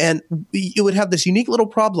 and it would have this unique little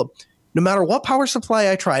problem. No matter what power supply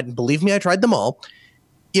I tried, and believe me, I tried them all.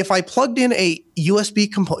 If I plugged in two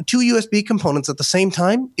USB components at the same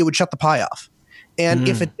time, it would shut the Pi off. And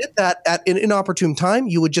if it did that at an inopportune time,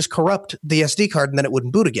 you would just corrupt the SD card and then it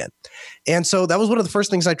wouldn't boot again. And so that was one of the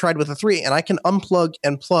first things I tried with the 3. And I can unplug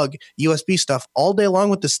and plug USB stuff all day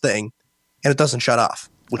long with this thing, and it doesn't shut off,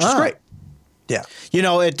 which is great. Yeah.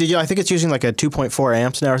 I think it's using like a 2.4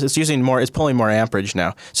 amps now. It's pulling more amperage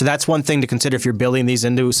now. So that's one thing to consider if you're building these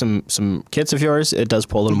into some kits of yours. It does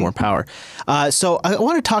pull a little more power. So I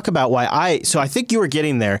want to talk about why I think you were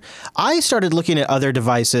getting there. I started looking at other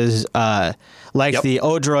devices the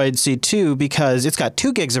Odroid C2 because it's got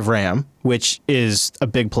 2 gigs of RAM, which is a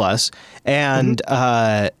big plus. And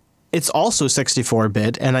it's also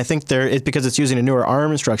 64-bit, and I think because it's using a newer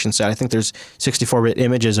ARM instruction set, I think there's 64-bit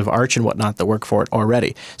images of Arch and whatnot that work for it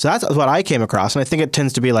already. So that's what I came across, and I think it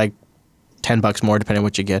tends to be like $10 more depending on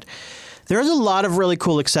what you get. There's a lot of really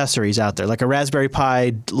cool accessories out there. Like a Raspberry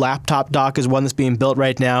Pi laptop dock is one that's being built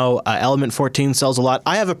right now. Element 14 sells a lot.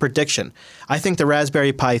 I have a prediction. I think the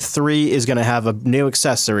Raspberry Pi 3 is going to have a new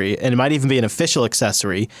accessory, and it might even be an official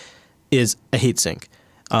accessory, is a heatsink.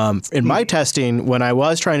 In my testing, when I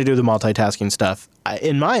was trying to do the multitasking stuff,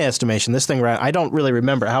 in my estimation, this thing ran, I don't really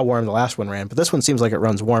remember how warm the last one ran, but this one seems like it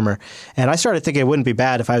runs warmer. And I started thinking it wouldn't be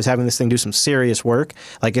bad if I was having this thing do some serious work.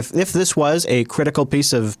 Like if this was a critical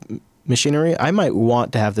piece of machinery, I might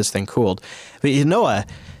want to have this thing cooled. But you know what?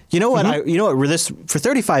 For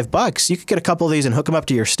 $35, you could get a couple of these and hook them up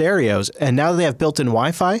to your stereos. And now that they have built-in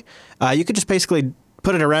Wi-Fi, you could just basically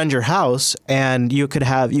put it around your house, and you could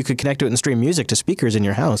connect to it and stream music to speakers in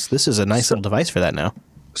your house. This is a nice little device for that now.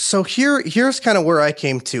 So here's kind of where I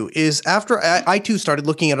came to is after I too started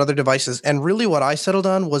looking at other devices, and really what I settled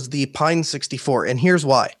on was the Pine 64, and here's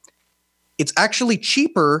why. It's actually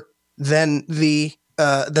cheaper than the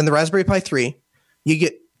Raspberry Pi 3. You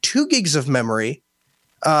get 2 gigs of memory,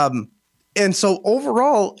 and so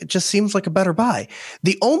overall, it just seems like a better buy.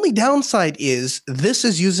 The only downside is this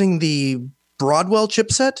is using the Broadwell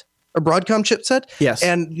chipset or Broadcom chipset. Yes.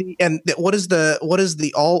 And what is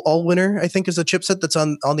the all winner, I think, is a chipset that's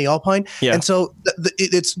on the Alpine. Yeah. And so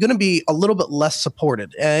it's going to be a little bit less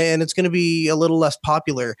supported, and it's going to be a little less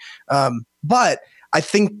popular. But I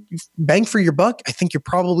think bang for your buck, I think you're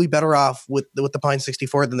probably better off with the Pine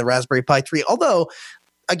 64 than the Raspberry Pi 3. Although,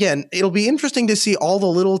 again, it'll be interesting to see all the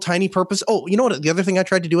little tiny purpose. Oh, you know what? The other thing I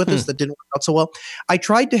tried to do with this that didn't work out so well, I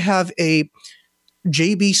tried to have a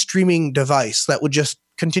JB streaming device that would just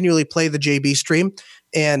continually play the JB stream,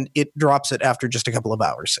 and it drops it after just a couple of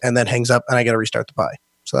hours and then hangs up, and I got to restart the Pi.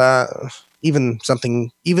 So even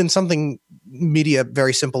something media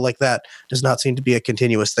very simple like that does not seem to be a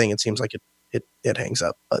continuous thing. It seems like it hangs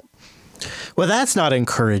up. But well, that's not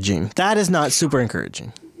encouraging. That is not super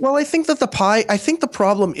encouraging. Well, I think the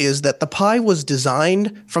problem is that the Pi was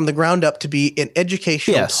designed from the ground up to be an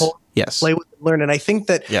educational tool. Yes. Play with and learn. And I think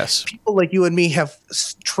that people like you and me have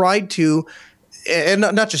tried to, and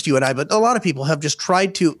not just you and I, but a lot of people have just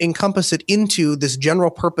tried to encompass it into this general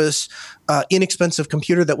purpose, inexpensive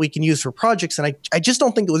computer that we can use for projects. And I just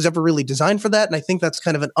don't think it was ever really designed for that. And I think that's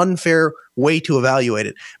kind of an unfair way to evaluate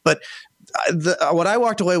it. But what I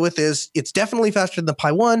walked away with is it's definitely faster than the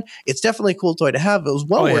Pi 1. It's definitely a cool toy to have. It was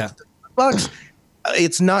well worth $30.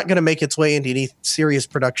 It's not going to make its way into any serious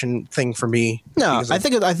production thing for me. No, I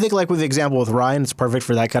think like with the example with Ryan, it's perfect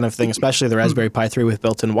for that kind of thing, especially the Raspberry Pi 3 with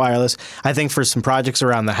built-in wireless. I think for some projects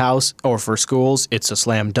around the house or for schools, it's a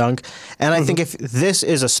slam dunk. And I think if this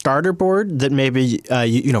is a starter board that maybe for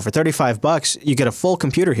 $35, you get a full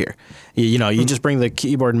computer here. You just bring the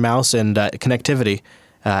keyboard and mouse and connectivity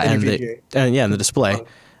and the display.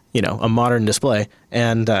 A modern display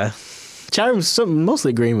and. Charm's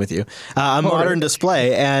mostly agreeing with you. A modern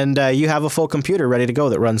display, and you have a full computer ready to go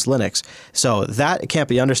that runs Linux. So that can't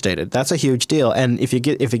be understated. That's a huge deal. And if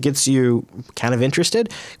it gets you kind of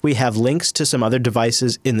interested, we have links to some other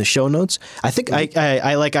devices in the show notes. I think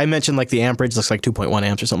I mentioned like the amperage looks like 2.1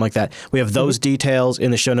 amps or something like that. We have those details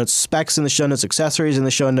in the show notes, specs in the show notes, accessories in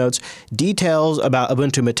the show notes, details about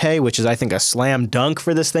Ubuntu Mate, which is I think a slam dunk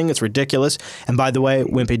for this thing. It's ridiculous. And by the way,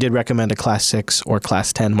 Wimpy did recommend a Class 6 or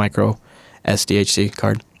Class 10 micro SDHC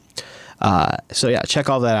card. So yeah, check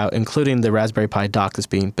all that out, including the Raspberry Pi dock that's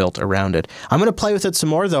being built around it. I'm going to play with it some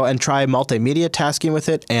more, though, and try multimedia tasking with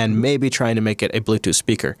it and maybe trying to make it a Bluetooth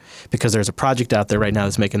speaker, because there's a project out there right now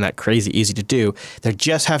that's making that crazy easy to do. They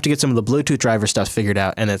just have to get some of the Bluetooth driver stuff figured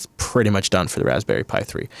out, and it's pretty much done for the Raspberry Pi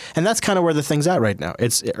 3. And that's kind of where the thing's at right now.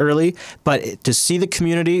 It's early, but to see the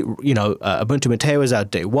community, Ubuntu Mate was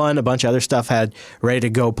out day one. A bunch of other stuff had ready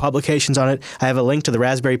to go publications on it. I have a link to the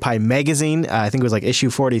Raspberry Pi magazine. I think it was like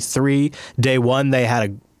issue 43. Day one, they had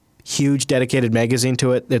a huge dedicated magazine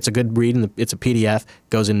to it. It's a good read, and it's a PDF.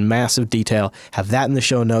 Goes in massive detail. Have that in the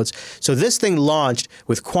show notes. So this thing launched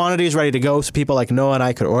with quantities ready to go, so people like Noah and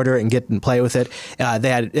I could order it and get and play with it. They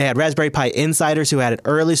had Raspberry Pi insiders who had it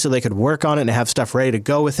early, so they could work on it and have stuff ready to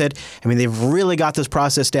go with it. I mean, they've really got this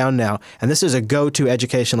process down now, and this is a go-to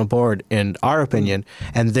educational board in our opinion.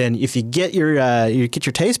 And then if you get your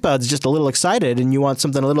taste buds just a little excited and you want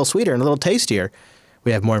something a little sweeter and a little tastier,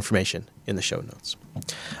 we have more information in the show notes.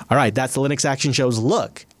 All right, that's the Linux Action Show's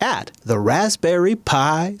look at the Raspberry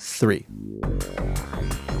Pi 3.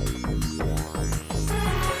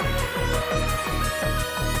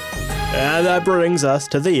 And that brings us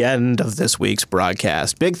to the end of this week's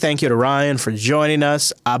broadcast. Big thank you to Ryan for joining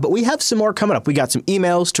us. But we have some more coming up. We got some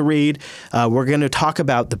emails to read. We're going to talk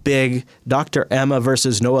about the big Dr. Emma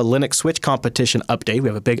versus Noah Linux Switch competition update. We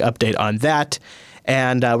have a big update on that.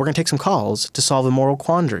 And we're going to take some calls to solve a moral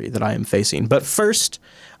quandary that I am facing. But first,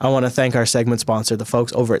 I want to thank our segment sponsor, the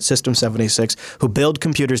folks over at System 76, who build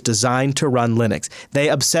computers designed to run Linux. They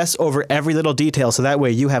obsess over every little detail, so that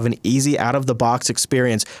way you have an easy out-of-the-box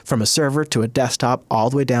experience from a server to a desktop all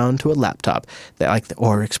the way down to a laptop. They like the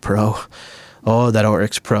Oryx Pro. Oh, that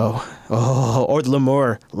Oryx Pro. Oh, or the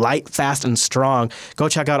Lemur. Light, fast, and strong. Go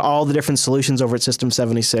check out all the different solutions over at System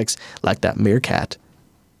 76, like that Meerkat.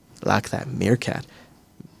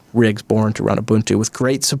 Rigs born to run Ubuntu with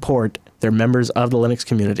great support. They're members of the Linux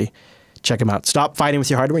community. Check them out. Stop fighting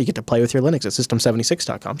with your hardware. You get to play with your Linux at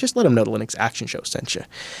system76.com. Just let them know the Linux Action Show sent you.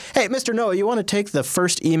 Hey, Mr. Noah, you want to take the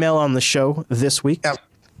first email on the show this week? Yeah,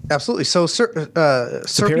 absolutely. So,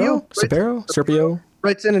 Serpio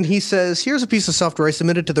writes in and he says, here's a piece of software I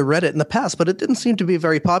submitted to the Reddit in the past, but it didn't seem to be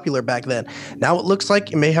very popular back then. Now it looks like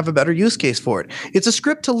you may have a better use case for it. It's a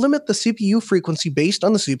script to limit the CPU frequency based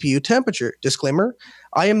on the CPU temperature. Disclaimer,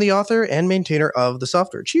 I am the author and maintainer of the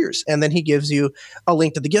software. Cheers. And then he gives you a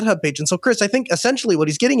link to the GitHub page. And so, Chris, I think essentially what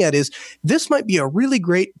he's getting at is this might be a really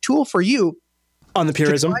great tool for you on the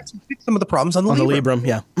Purism, to fix some of the problems on the Librem.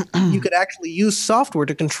 Yeah. You could actually use software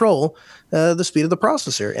to control the speed of the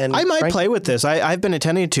processor. And I might play with this. I've been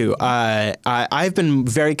intending to. I've been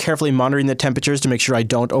very carefully monitoring the temperatures to make sure I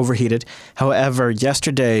don't overheat it. However,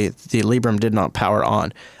 yesterday the Librem did not power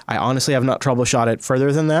on. I honestly have not troubleshot it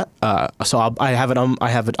further than that. So I have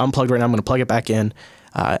it unplugged right now. I'm going to plug it back in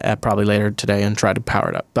probably later today and try to power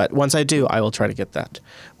it up. But once I do, I will try to get that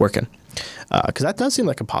working because that does seem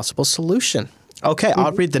like a possible solution. Okay,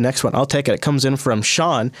 I'll read the next one. I'll take it. It comes in from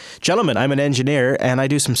Sean. Gentlemen, I'm an engineer, and I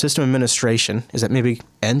do some system administration. Is that maybe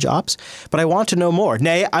NGOps? But I want to know more.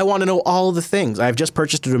 Nay, I want to know all the things. I've just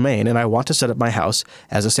purchased a domain, and I want to set up my house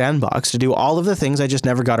as a sandbox to do all of the things I just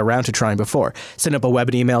never got around to trying before. Set up a web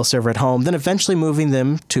and email server at home, then eventually moving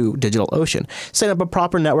them to DigitalOcean. Set up a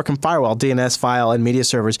proper network and firewall, DNS file, and media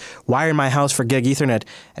servers. Wire my house for gig Ethernet,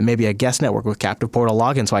 and maybe a guest network with captive portal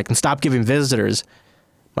login so I can stop giving visitors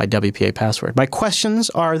my WPA password. My questions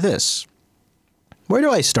are this. Where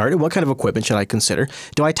do I start and what kind of equipment should I consider?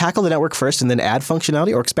 Do I tackle the network first and then add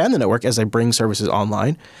functionality or expand the network as I bring services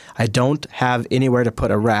online? I don't have anywhere to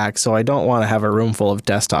put a rack, so I don't want to have a room full of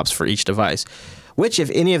desktops for each device. Which, if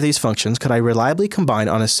any of these functions, could I reliably combine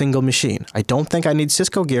on a single machine? I don't think I need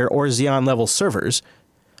Cisco gear or Xeon level servers.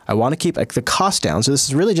 I want to keep the cost down, so this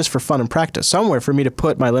is really just for fun and practice. Somewhere for me to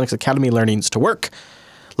put my Linux Academy learnings to work.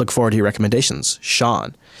 Look forward to your recommendations,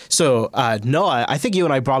 Sean. So, Noah, I think you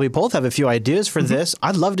and I probably both have a few ideas for this.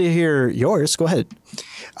 I'd love to hear yours. Go ahead.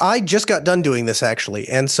 I just got done doing this, actually.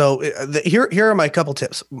 And so here are my couple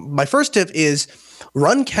tips. My first tip is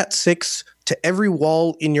run Cat 6 to every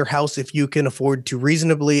wall in your house if you can afford to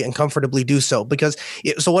reasonably and comfortably do so. Because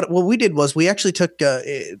what we did was we actually took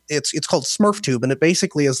it's called SmurfTube, and it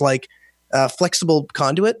basically is like flexible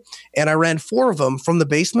conduit. And I ran 4 of them from the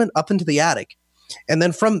basement up into the attic. And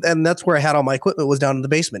that's where I had all my equipment was down in the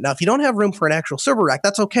basement. Now, if you don't have room for an actual server rack,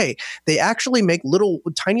 that's okay. They actually make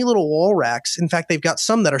tiny little wall racks. In fact, they've got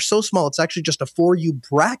some that are so small, it's actually just a 4U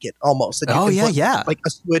bracket almost. That you can put, like a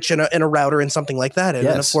switch and a router and something like that. And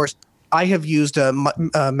then, of course, I have used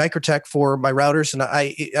Microtech for my routers,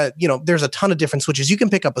 and there's a ton of different switches. You can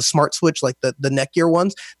pick up a smart switch like the Netgear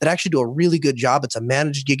ones that actually do a really good job. It's a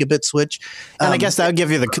managed gigabit switch. And I guess that would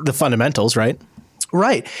give you the fundamentals, right?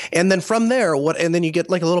 Right. And then from there, and then you get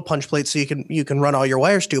like a little punch plate so you can run all your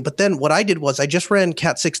wires to. But then what I did was I just ran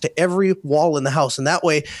Cat 6 to every wall in the house. And that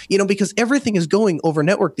way, because everything is going over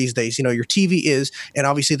network these days, your TV is, and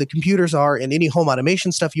obviously the computers are, and any home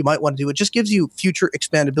automation stuff you might want to do, it just gives you future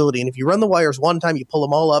expandability. And if you run the wires one time, you pull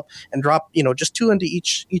them all up and drop, just 2 into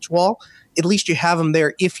each wall. At least you have them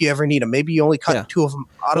there if you ever need them. Maybe you only cut 2 of them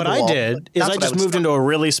out of the wall. What I did is I just moved into a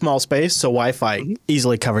really small space, so Wi-Fi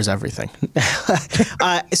easily covers everything. So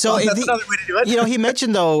that's another way to do it. He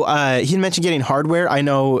mentioned getting hardware. I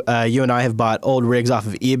know you and I have bought old rigs off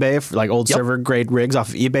of eBay, like old server grade rigs off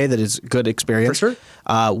of eBay. That is good experience. For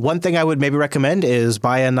sure. One thing I would maybe recommend is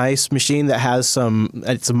buy a nice machine that has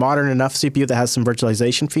it's a modern enough CPU that has some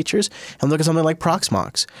virtualization features, and look at something like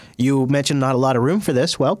Proxmox. You mentioned not a lot of room for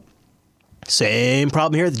this. Well, same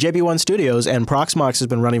problem here at the JB1 Studios, and Proxmox has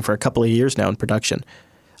been running for a couple of years now in production.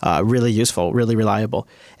 Really useful, really reliable,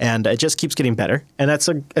 and it just keeps getting better. And it's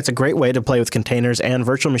a great way to play with containers and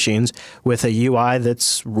virtual machines with a UI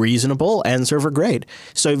that's reasonable and server grade.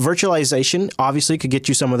 So virtualization obviously could get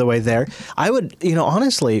you some of the way there. I would,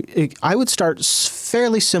 honestly, I would start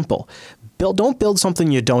fairly simple. don't build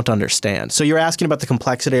something you don't understand. So you're asking about the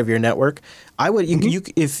complexity of your network. I would,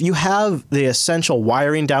 if you have the essential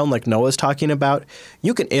wiring down, like Noah's talking about,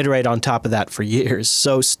 you can iterate on top of that for years.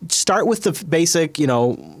 So start with the basic,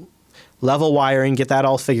 level wiring, get that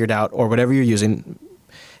all figured out, or whatever you're using.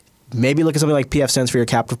 Maybe look at something like pfSense for your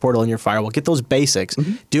captive portal and your firewall. Get those basics.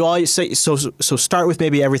 Do all you say. So start with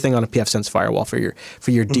maybe everything on a pfSense firewall for your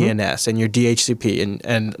DNS and your DHCP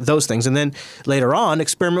and those things, and then later on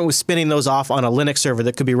experiment with spinning those off on a Linux server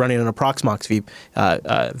that could be running on a Proxmox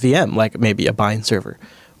VM, like maybe a bind server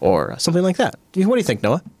or something like that. What do you think,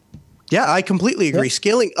 Noah? Yeah, I completely agree. Yeah.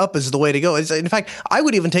 Scaling up is the way to go. In fact, I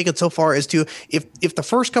would even take it so far as to if the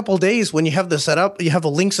first couple of days when you have this set up, you have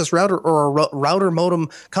a Linksys router or a router modem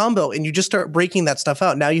combo, and you just start breaking that stuff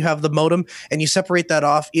out. Now you have the modem, and you separate that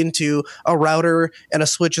off into a router and a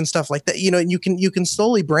switch and stuff like that. And you can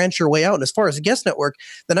slowly branch your way out. And as far as a guest network,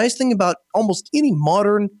 the nice thing about almost any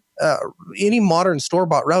modern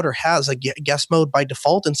store-bought router has a guest mode by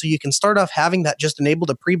default, and so you can start off having that just enabled,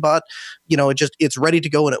 a pre-bought. It's ready to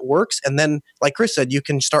go and it works. And then, like Chris said, you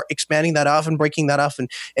can start expanding that off and breaking that off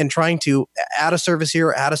and trying to add a service here,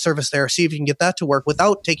 or add a service there, see if you can get that to work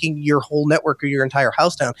without taking your whole network or your entire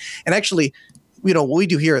house down. And actually, what we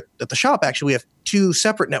do here at the shop, actually, we have 2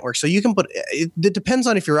 separate networks. So you can it depends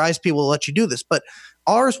on if your ISP will let you do this, but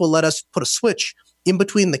ours will let us put a switch in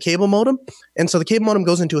between the cable modem. And so the cable modem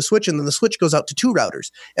goes into a switch, and then the switch goes out to 2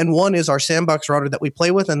 routers. And one is our sandbox router that we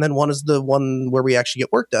play with, and then one is the one where we actually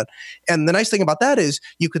get work done. And the nice thing about that is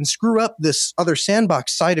you can screw up this other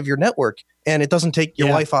sandbox side of your network, and it doesn't take your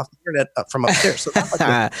wife off the internet from upstairs. So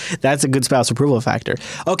that's a good spouse approval factor.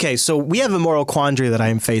 Okay, so we have a moral quandary that I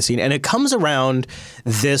am facing, and it comes around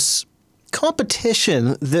this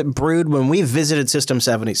competition that brewed when we visited System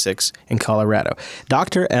 76 in Colorado.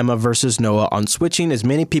 Dr. Emma versus Noah on switching as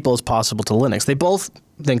many people as possible to Linux. They both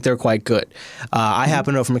think they're quite good. I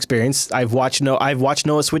happen to know from experience. I've watched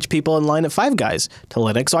Noah switch people in line at Five Guys to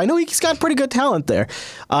Linux, so I know he's got pretty good talent there.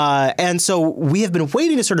 And so we have been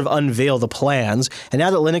waiting to sort of unveil the plans, and now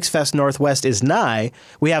that Linux Fest Northwest is nigh,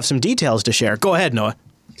 we have some details to share. Go ahead, Noah.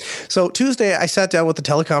 So Tuesday, I sat down with the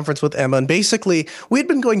teleconference with Emma, and basically we had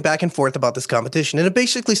been going back and forth about this competition, and it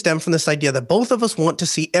basically stemmed from this idea that both of us want to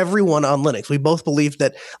see everyone on Linux. We both believe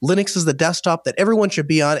that Linux is the desktop that everyone should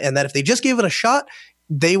be on, and that if they just gave it a shot,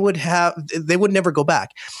 they would never go back.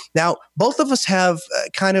 Now, both of us have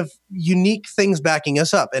kind of unique things backing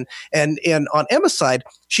us up. And on Emma's side,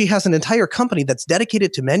 she has an entire company that's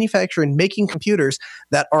dedicated to manufacturing, making computers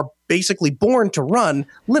that are basically born to run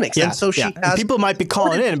Linux. Yeah, and so she has, people might be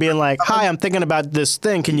calling in and being like, hi, I'm thinking about this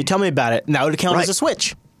thing. Can you tell me about it? Now it counts as a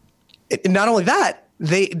switch. Not only that,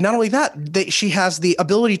 she has the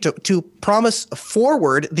ability to promise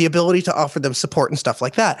forward the ability to offer them support and stuff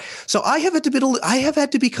like that. So I have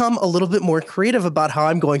had to become a little bit more creative about how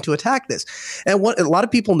I'm going to attack this. And what a lot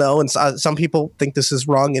of people know, and some people think this is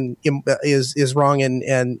wrong and is wrong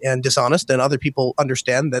and dishonest, and other people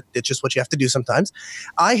understand that it's just what you have to do sometimes.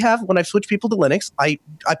 When I've switched people to Linux, I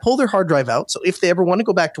pull their hard drive out. So if they ever want to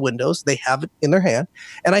go back to Windows, they have it in their hand,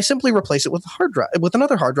 and I simply replace it with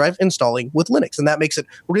another hard drive installing with Linux, and that makes it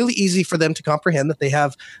really easy for them to comprehend that they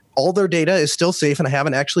have all their data is still safe and I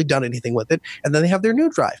haven't actually done anything with it. And then they have their new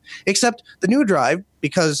drive. Except the new drive,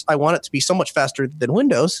 because I want it to be so much faster than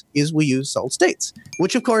Windows, is we use solid states,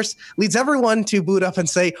 which of course leads everyone to boot up and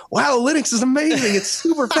say, wow, Linux is amazing. It's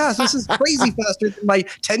super fast. This is crazy faster than my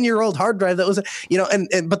 10-year-old hard drive that was,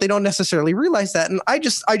 but they don't necessarily realize that. And I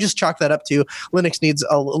just chalk that up to Linux needs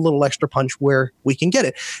a little extra punch where we can get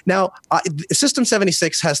it. Now, System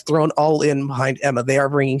 76 has thrown all in behind Emma. They are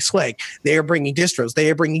bringing swag. They are bringing distros. They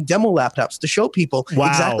are bringing demo laptops to show people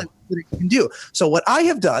exactly what it can do. So what I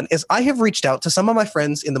have done is I have reached out to some of my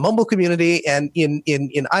friends in the Mumble community and in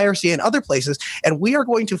IRC and other places, and we are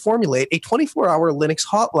going to formulate a 24-hour Linux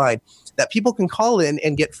hotline that people can call in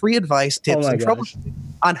and get free advice, tips, and troubleshooting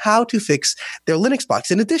on how to fix their Linux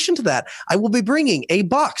box. In addition to that, I will be bringing a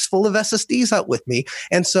box full of SSDs out with me.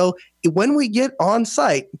 And so when we get on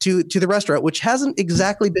site to the restaurant, which hasn't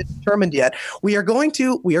exactly been determined yet, we are going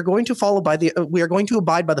to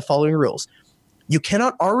abide by the following rules. You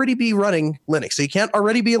cannot already be running Linux. So you can't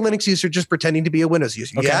already be a Linux user just pretending to be a Windows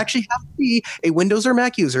user. Okay. You actually have to be a Windows or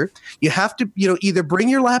Mac user. You have to, either bring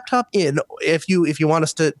your laptop in if you want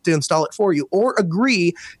us to install it for you, or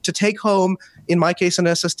agree to take home, in my case, an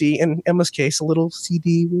SSD, in Emma's case, a little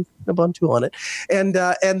CD with Ubuntu on it, and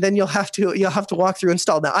then you'll have to walk through and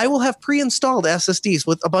install. Now, I will have pre-installed SSDs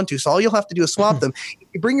with Ubuntu, so all you'll have to do is swap them. If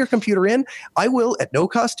you bring your computer in, I will, at no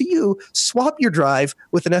cost to you, swap your drive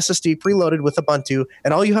with an SSD preloaded with Ubuntu. want to,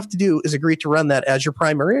 and all you have to do is agree to run that as your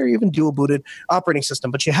primary or even dual booted operating system.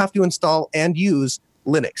 But you have to install and use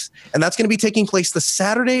Linux. And that's going to be taking place the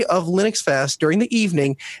Saturday of Linux Fest during the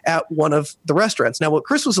evening at one of the restaurants. Now, what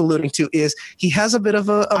Chris was alluding to is he has a bit of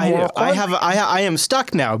a moral I am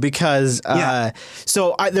stuck now because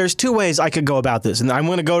there's two ways I could go about this, and I'm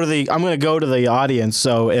going to go to the audience.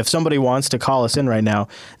 So if somebody wants to call us in right now,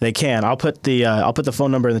 they can. I'll put the phone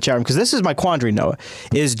number in the chat room because this is my quandary, Noah.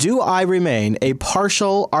 Is do I remain a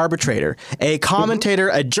partial arbitrator, a commentator,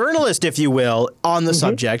 a journalist, if you will, on the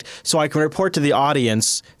subject, so I can report to the audience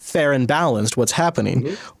fair and balanced what's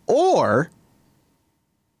happening, or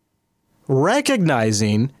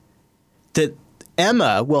recognizing that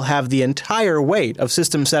Emma will have the entire weight of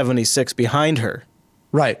System 76 behind her.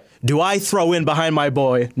 Right. Do I throw in behind my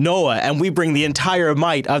boy Noah and we bring the entire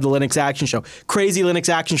might of the Linux Action Show? Crazy Linux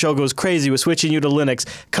Action Show goes crazy with switching you to Linux.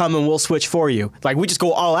 Come and we'll switch for you. Like, we just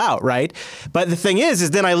go all out, right? But the thing is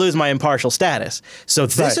then I lose my impartial status. So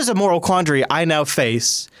this is a moral quandary I now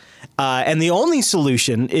face. And the only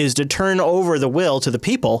solution is to turn over the will to the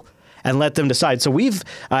people and let them decide. So we've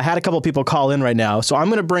had a couple of people call in right now. So I'm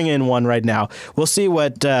going to bring in one right now. We'll see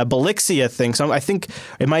what Belixia thinks. I think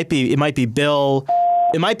it might be Bill.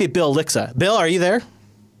 It might be Bill Lixa. Bill, are you there?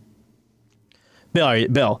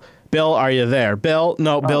 Bill, are you there? Bill,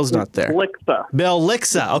 no, Bill's not there. Lixa. Bill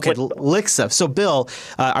Lixa. Okay, Lixa. So Bill,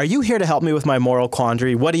 are you here to help me with my moral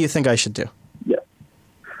quandary? What do you think I should do?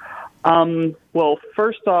 Well,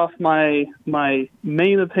 first off, my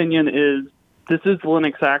main opinion is this is the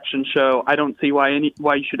Linux Action Show. I don't see why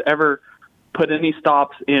you should ever put any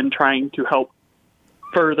stops in trying to help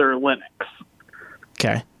further Linux.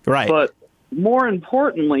 Okay, right. But more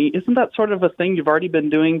importantly, isn't that sort of a thing you've already been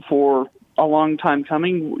doing for a long time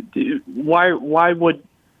coming? Why would...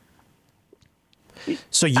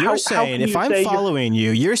 So you're saying, if I'm following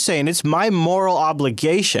you, you're saying it's my moral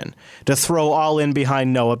obligation to throw all in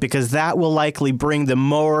behind Noah because that will likely bring the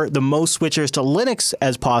most switchers to Linux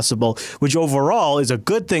as possible, which overall is a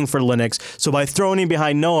good thing for Linux. So by throwing in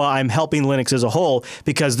behind Noah, I'm helping Linux as a whole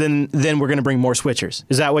because then we're going to bring more switchers.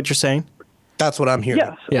 Is that what you're saying? That's what I'm hearing.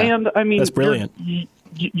 Yes, yeah. And I mean, that's brilliant.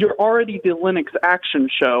 You're already the Linux Action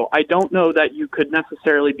Show. I don't know that you could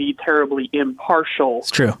necessarily be terribly impartial.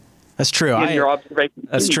 It's true. That's true. Your observation.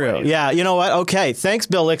 That's true. Yeah. You know what? Okay. Thanks,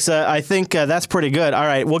 Bill Lixa. I think that's pretty good. All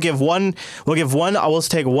right. We'll take one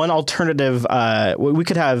alternative.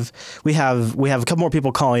 We have a couple more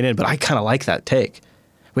people calling in, but I kind of like that take.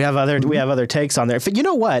 We have other takes on there. You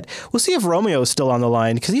know what? We'll see if Romeo is still on the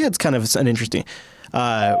line because he had kind of an interesting.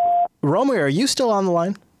 Romeo, are you still on the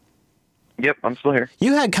line? Yep, I'm still here.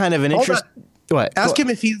 You had kind of an interest. What? Ask him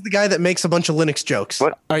if he's the guy that makes a bunch of Linux jokes.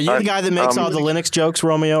 What? Are you the guy that makes all the Linux jokes,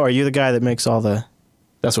 Romeo? Or are you the guy that makes all the...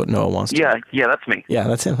 That's what Noah wants to. Yeah, that's me. Yeah,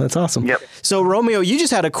 that's him. That's awesome. Yep. So, Romeo, you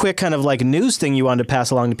just had a quick kind of like news thing you wanted to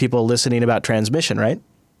pass along to people listening about transmission, right?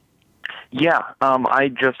 Yeah, I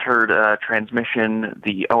just heard transmission,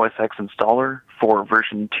 the OS X installer for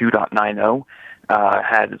version 2.90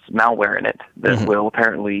 has malware in it that will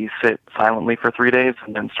apparently sit silently for 3 days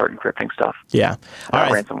and then start encrypting stuff. Yeah. All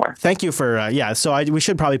right. Ransomware. Thank you for, so we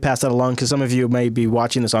should probably pass that along because some of you may be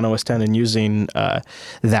watching this on OS X and using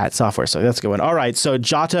that software. So that's a good one. All right. So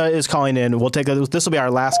Jata is calling in. We'll take this will be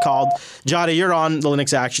our last call. Jata, you're on the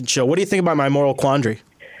Linux Action Show. What do you think about my moral quandary?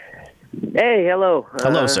 Hey, hello.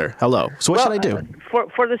 Hello, sir. Hello. So what should I do?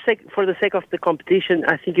 For the sake of the competition,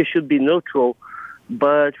 I think you should be neutral.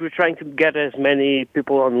 But we're trying to get as many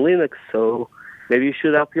people on Linux, so maybe you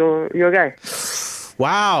should help your guy.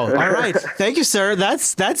 Wow. All right. Thank you, sir.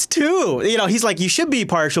 That's two. You know, he's like, you should be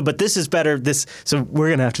partial, but this is better. So we're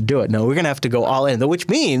going to have to do it. No, we're going to have to go all in, which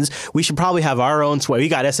means we should probably have our own sway. We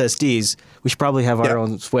got SSDs. We should probably have our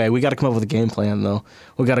own sway. We got to come up with a game plan, though.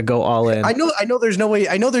 We got to go all in. I know there's no way.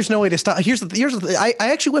 I know there's no way to stop. Here's the thing. I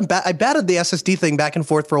actually went back. I batted the SSD thing back and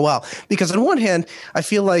forth for a while because on one hand, I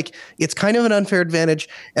feel like it's kind of an unfair advantage,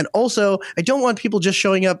 and also I don't want people just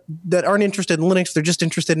showing up that aren't interested in Linux. They're just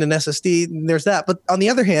interested in an SSD. There's that. But on the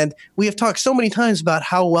other hand, we have talked so many times about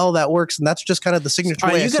how well that works, and that's just kind of the signature.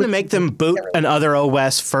 Are you going to make them boot another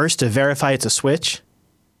OS first to verify it's a switch?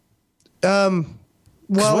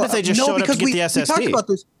 Well, what if they just showed up to get the SSD? We talked about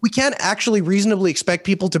this. We can't actually reasonably expect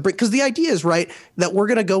people to bring, because the idea is, right, that we're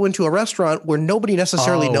going to go into a restaurant where nobody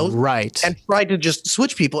necessarily knows, right, and try to just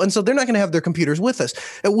switch people. And so they're not going to have their computers with them.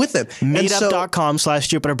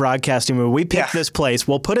 Meetup.com/Jupiter Broadcasting, where we pick this place,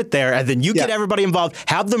 we'll put it there, and then you get everybody involved,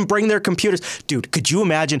 have them bring their computers. Dude, could you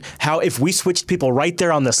imagine how if we switched people right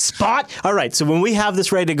there on the spot? All right, so when we have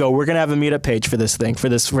this ready to go, we're going to have a meetup page for this thing, for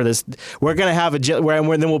this. We're going to have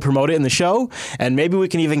then we'll promote it in the show, and maybe we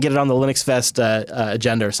can even get it on the Linux Fest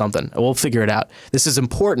agenda or something. We'll figure it out. This is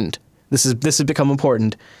important. This has become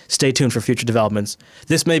important. Stay tuned for future developments.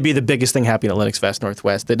 This may be the biggest thing happening at Linux Fest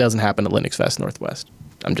Northwest that doesn't happen at Linux Fest Northwest.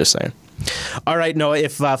 I'm just saying. All right, Noah,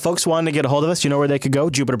 if folks want to get a hold of us, you know where they could go?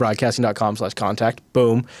 jupiterbroadcasting.com/contact.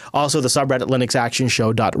 Boom. Also, the subreddit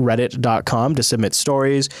linuxactionshow.reddit.com to submit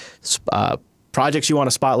stories, projects you want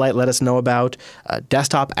to spotlight, let us know about,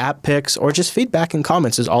 desktop app picks, or just feedback and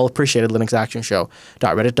comments is all appreciated.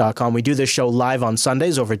 linuxactionshow.reddit.com. We do this show live on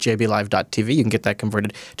Sundays over at jblive.tv. You can get that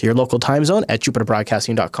converted to your local time zone at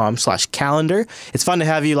jupiterbroadcasting.com/calendar. It's fun to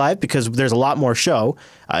have you live because there's a lot more show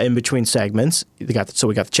in between segments. We got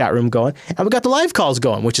the chat room going, and we got the live calls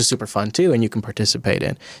going, which is super fun too, and you can participate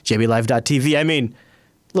in jblive.tv. I mean,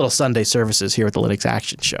 little Sunday services here at the Linux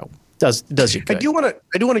Action Show. Does you good. I do want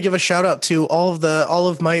to give a shout out to all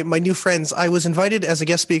of my new friends. I was invited as a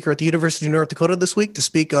guest speaker at the University of North Dakota this week to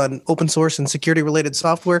speak on open source and security related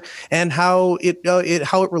software and how it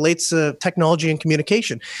relates to technology and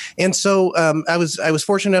communication. And so I was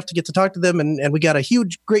fortunate enough to get to talk to them, and we got a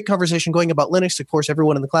great conversation going about Linux. Of course,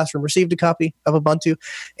 everyone in the classroom received a copy of Ubuntu,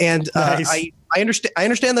 and nice. I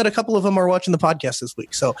understand that a couple of them are watching the podcast this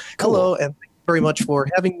week. So cool. Hello, and very much for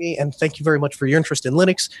having me, and thank you very much for your interest in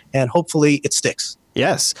Linux, and hopefully it sticks.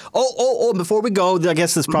 Yes. Oh, before we go, I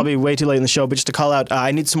guess this is probably way too late in the show, but just to call out,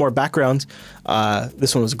 I need some more backgrounds.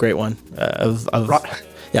 This one was a great one.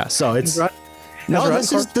 Yeah, so it's...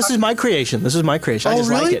 This is my creation. This is my creation. I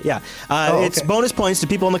just really? like it. Yeah. Okay. It's bonus points to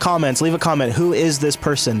people in the comments. Leave a comment. Who is this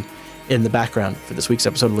person in the background for this week's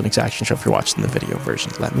episode of Linux Action Show? If you're watching the video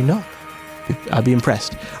version, let me know. I'll be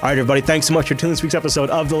impressed. All right, everybody, thanks so much for tuning this week's episode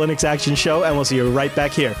of the Linux Action Show, and we'll see you right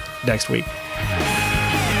back here next week.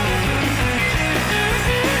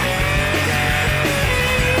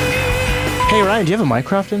 Hey, Ryan, do you have a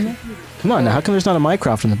Mycroft in there? Come on now, how come there's not a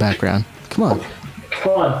Mycroft in the background? Come on.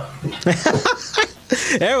 Come on.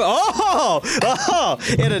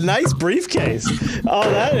 In a nice briefcase. Oh,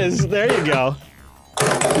 there you go.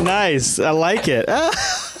 Nice, I like it.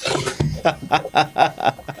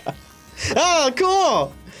 Oh,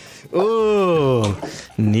 cool! Ooh,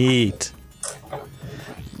 neat.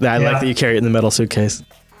 I like that you carry it in the metal suitcase.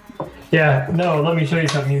 Yeah, no, let me show you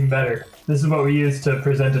something even better. This is what we use to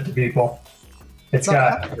present it to people. It's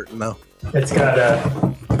got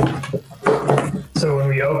so when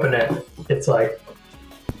we open it, it's like...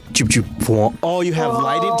 Oh, you have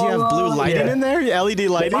lighting? Do you have blue lighting in there? LED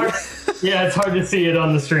lighting? Yeah, it's hard to see it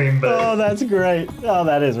on the stream, but... Oh, that's great. Oh,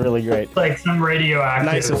 that is really great. It's like some radioactive...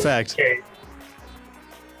 Nice effect.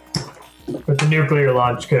 With the nuclear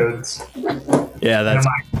launch codes. Yeah, that's...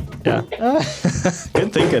 Yeah.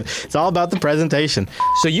 Good thinking. It's all about the presentation.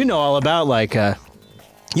 So you know all about, like... I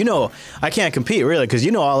can't compete, really, because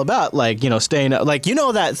you know all about, like, staying... Like,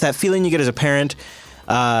 that feeling you get as a parent...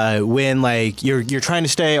 when like you're trying to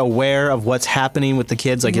stay aware of what's happening with the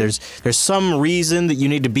kids, like there's some reason that you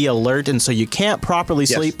need to be alert, and so you can't properly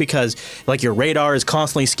sleep because like your radar is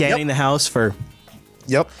constantly scanning the house for.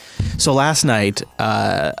 Yep. So last night,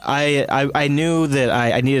 I knew that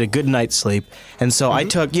I needed a good night's sleep, and so I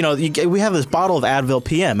took we have this bottle of Advil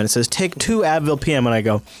PM, and it says take 2 Advil PM, and I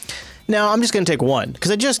go. No, I'm just going to take 1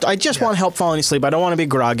 because I just want help falling asleep. I don't want to be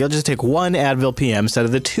groggy. I'll just take 1 Advil PM instead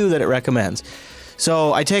of the 2 that it recommends.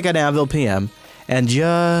 So I take an Advil PM, and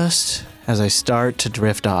just as I start to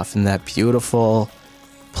drift off in that beautiful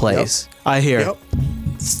place, I hear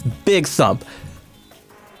big thump.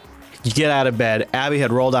 You get out of bed. Abby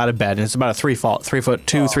had rolled out of bed, and it's about a 3 foot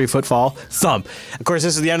fall. Thump. Of course,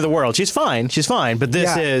 this is the end of the world. She's fine. But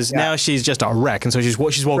this is now she's just a wreck, and so she's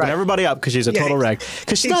woken everybody up because she's a total wreck.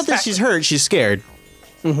 Because she's not that she's hurt. She's scared.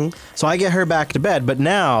 So I get her back to bed, but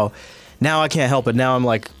now I can't help it. Now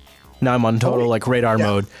I'm on total like radar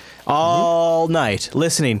mode all night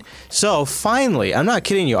listening. So finally, I'm not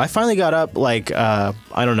kidding you. I finally got up like I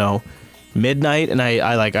don't know, midnight, and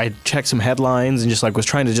I checked some headlines and just like was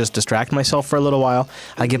trying to just distract myself for a little while.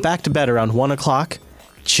 I get back to bed around 1 o'clock,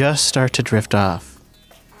 just start to drift off.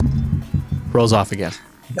 Rolls off again.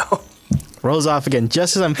 Rolls off again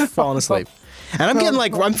just as I'm falling asleep. And I'm getting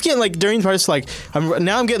like during parts now I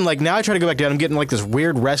try to go back down. I'm getting like this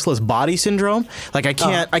weird restless body syndrome. Like I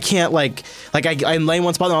can't I'm laying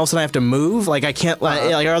one spot and all of a sudden I have to move. Like I can't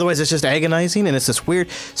like otherwise it's just agonizing, and it's this weird.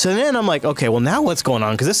 So then I'm like, okay, well now what's going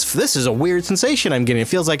on? Because this is a weird sensation I'm getting. It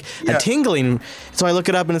feels like a tingling. So I look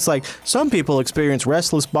it up and it's like some people experience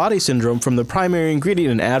restless body syndrome from the primary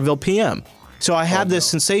ingredient in Advil PM. So I had this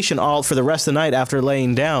sensation all for the rest of the night after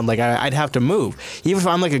laying down. Like I'd have to move. Even if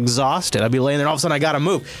I'm like exhausted, I'd be laying there and all of a sudden I gotta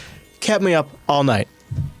move. Kept me up all night.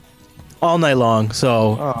 All night long.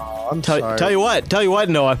 So I'm sorry. tell you what,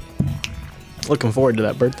 Noah. Looking forward to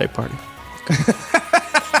that birthday party.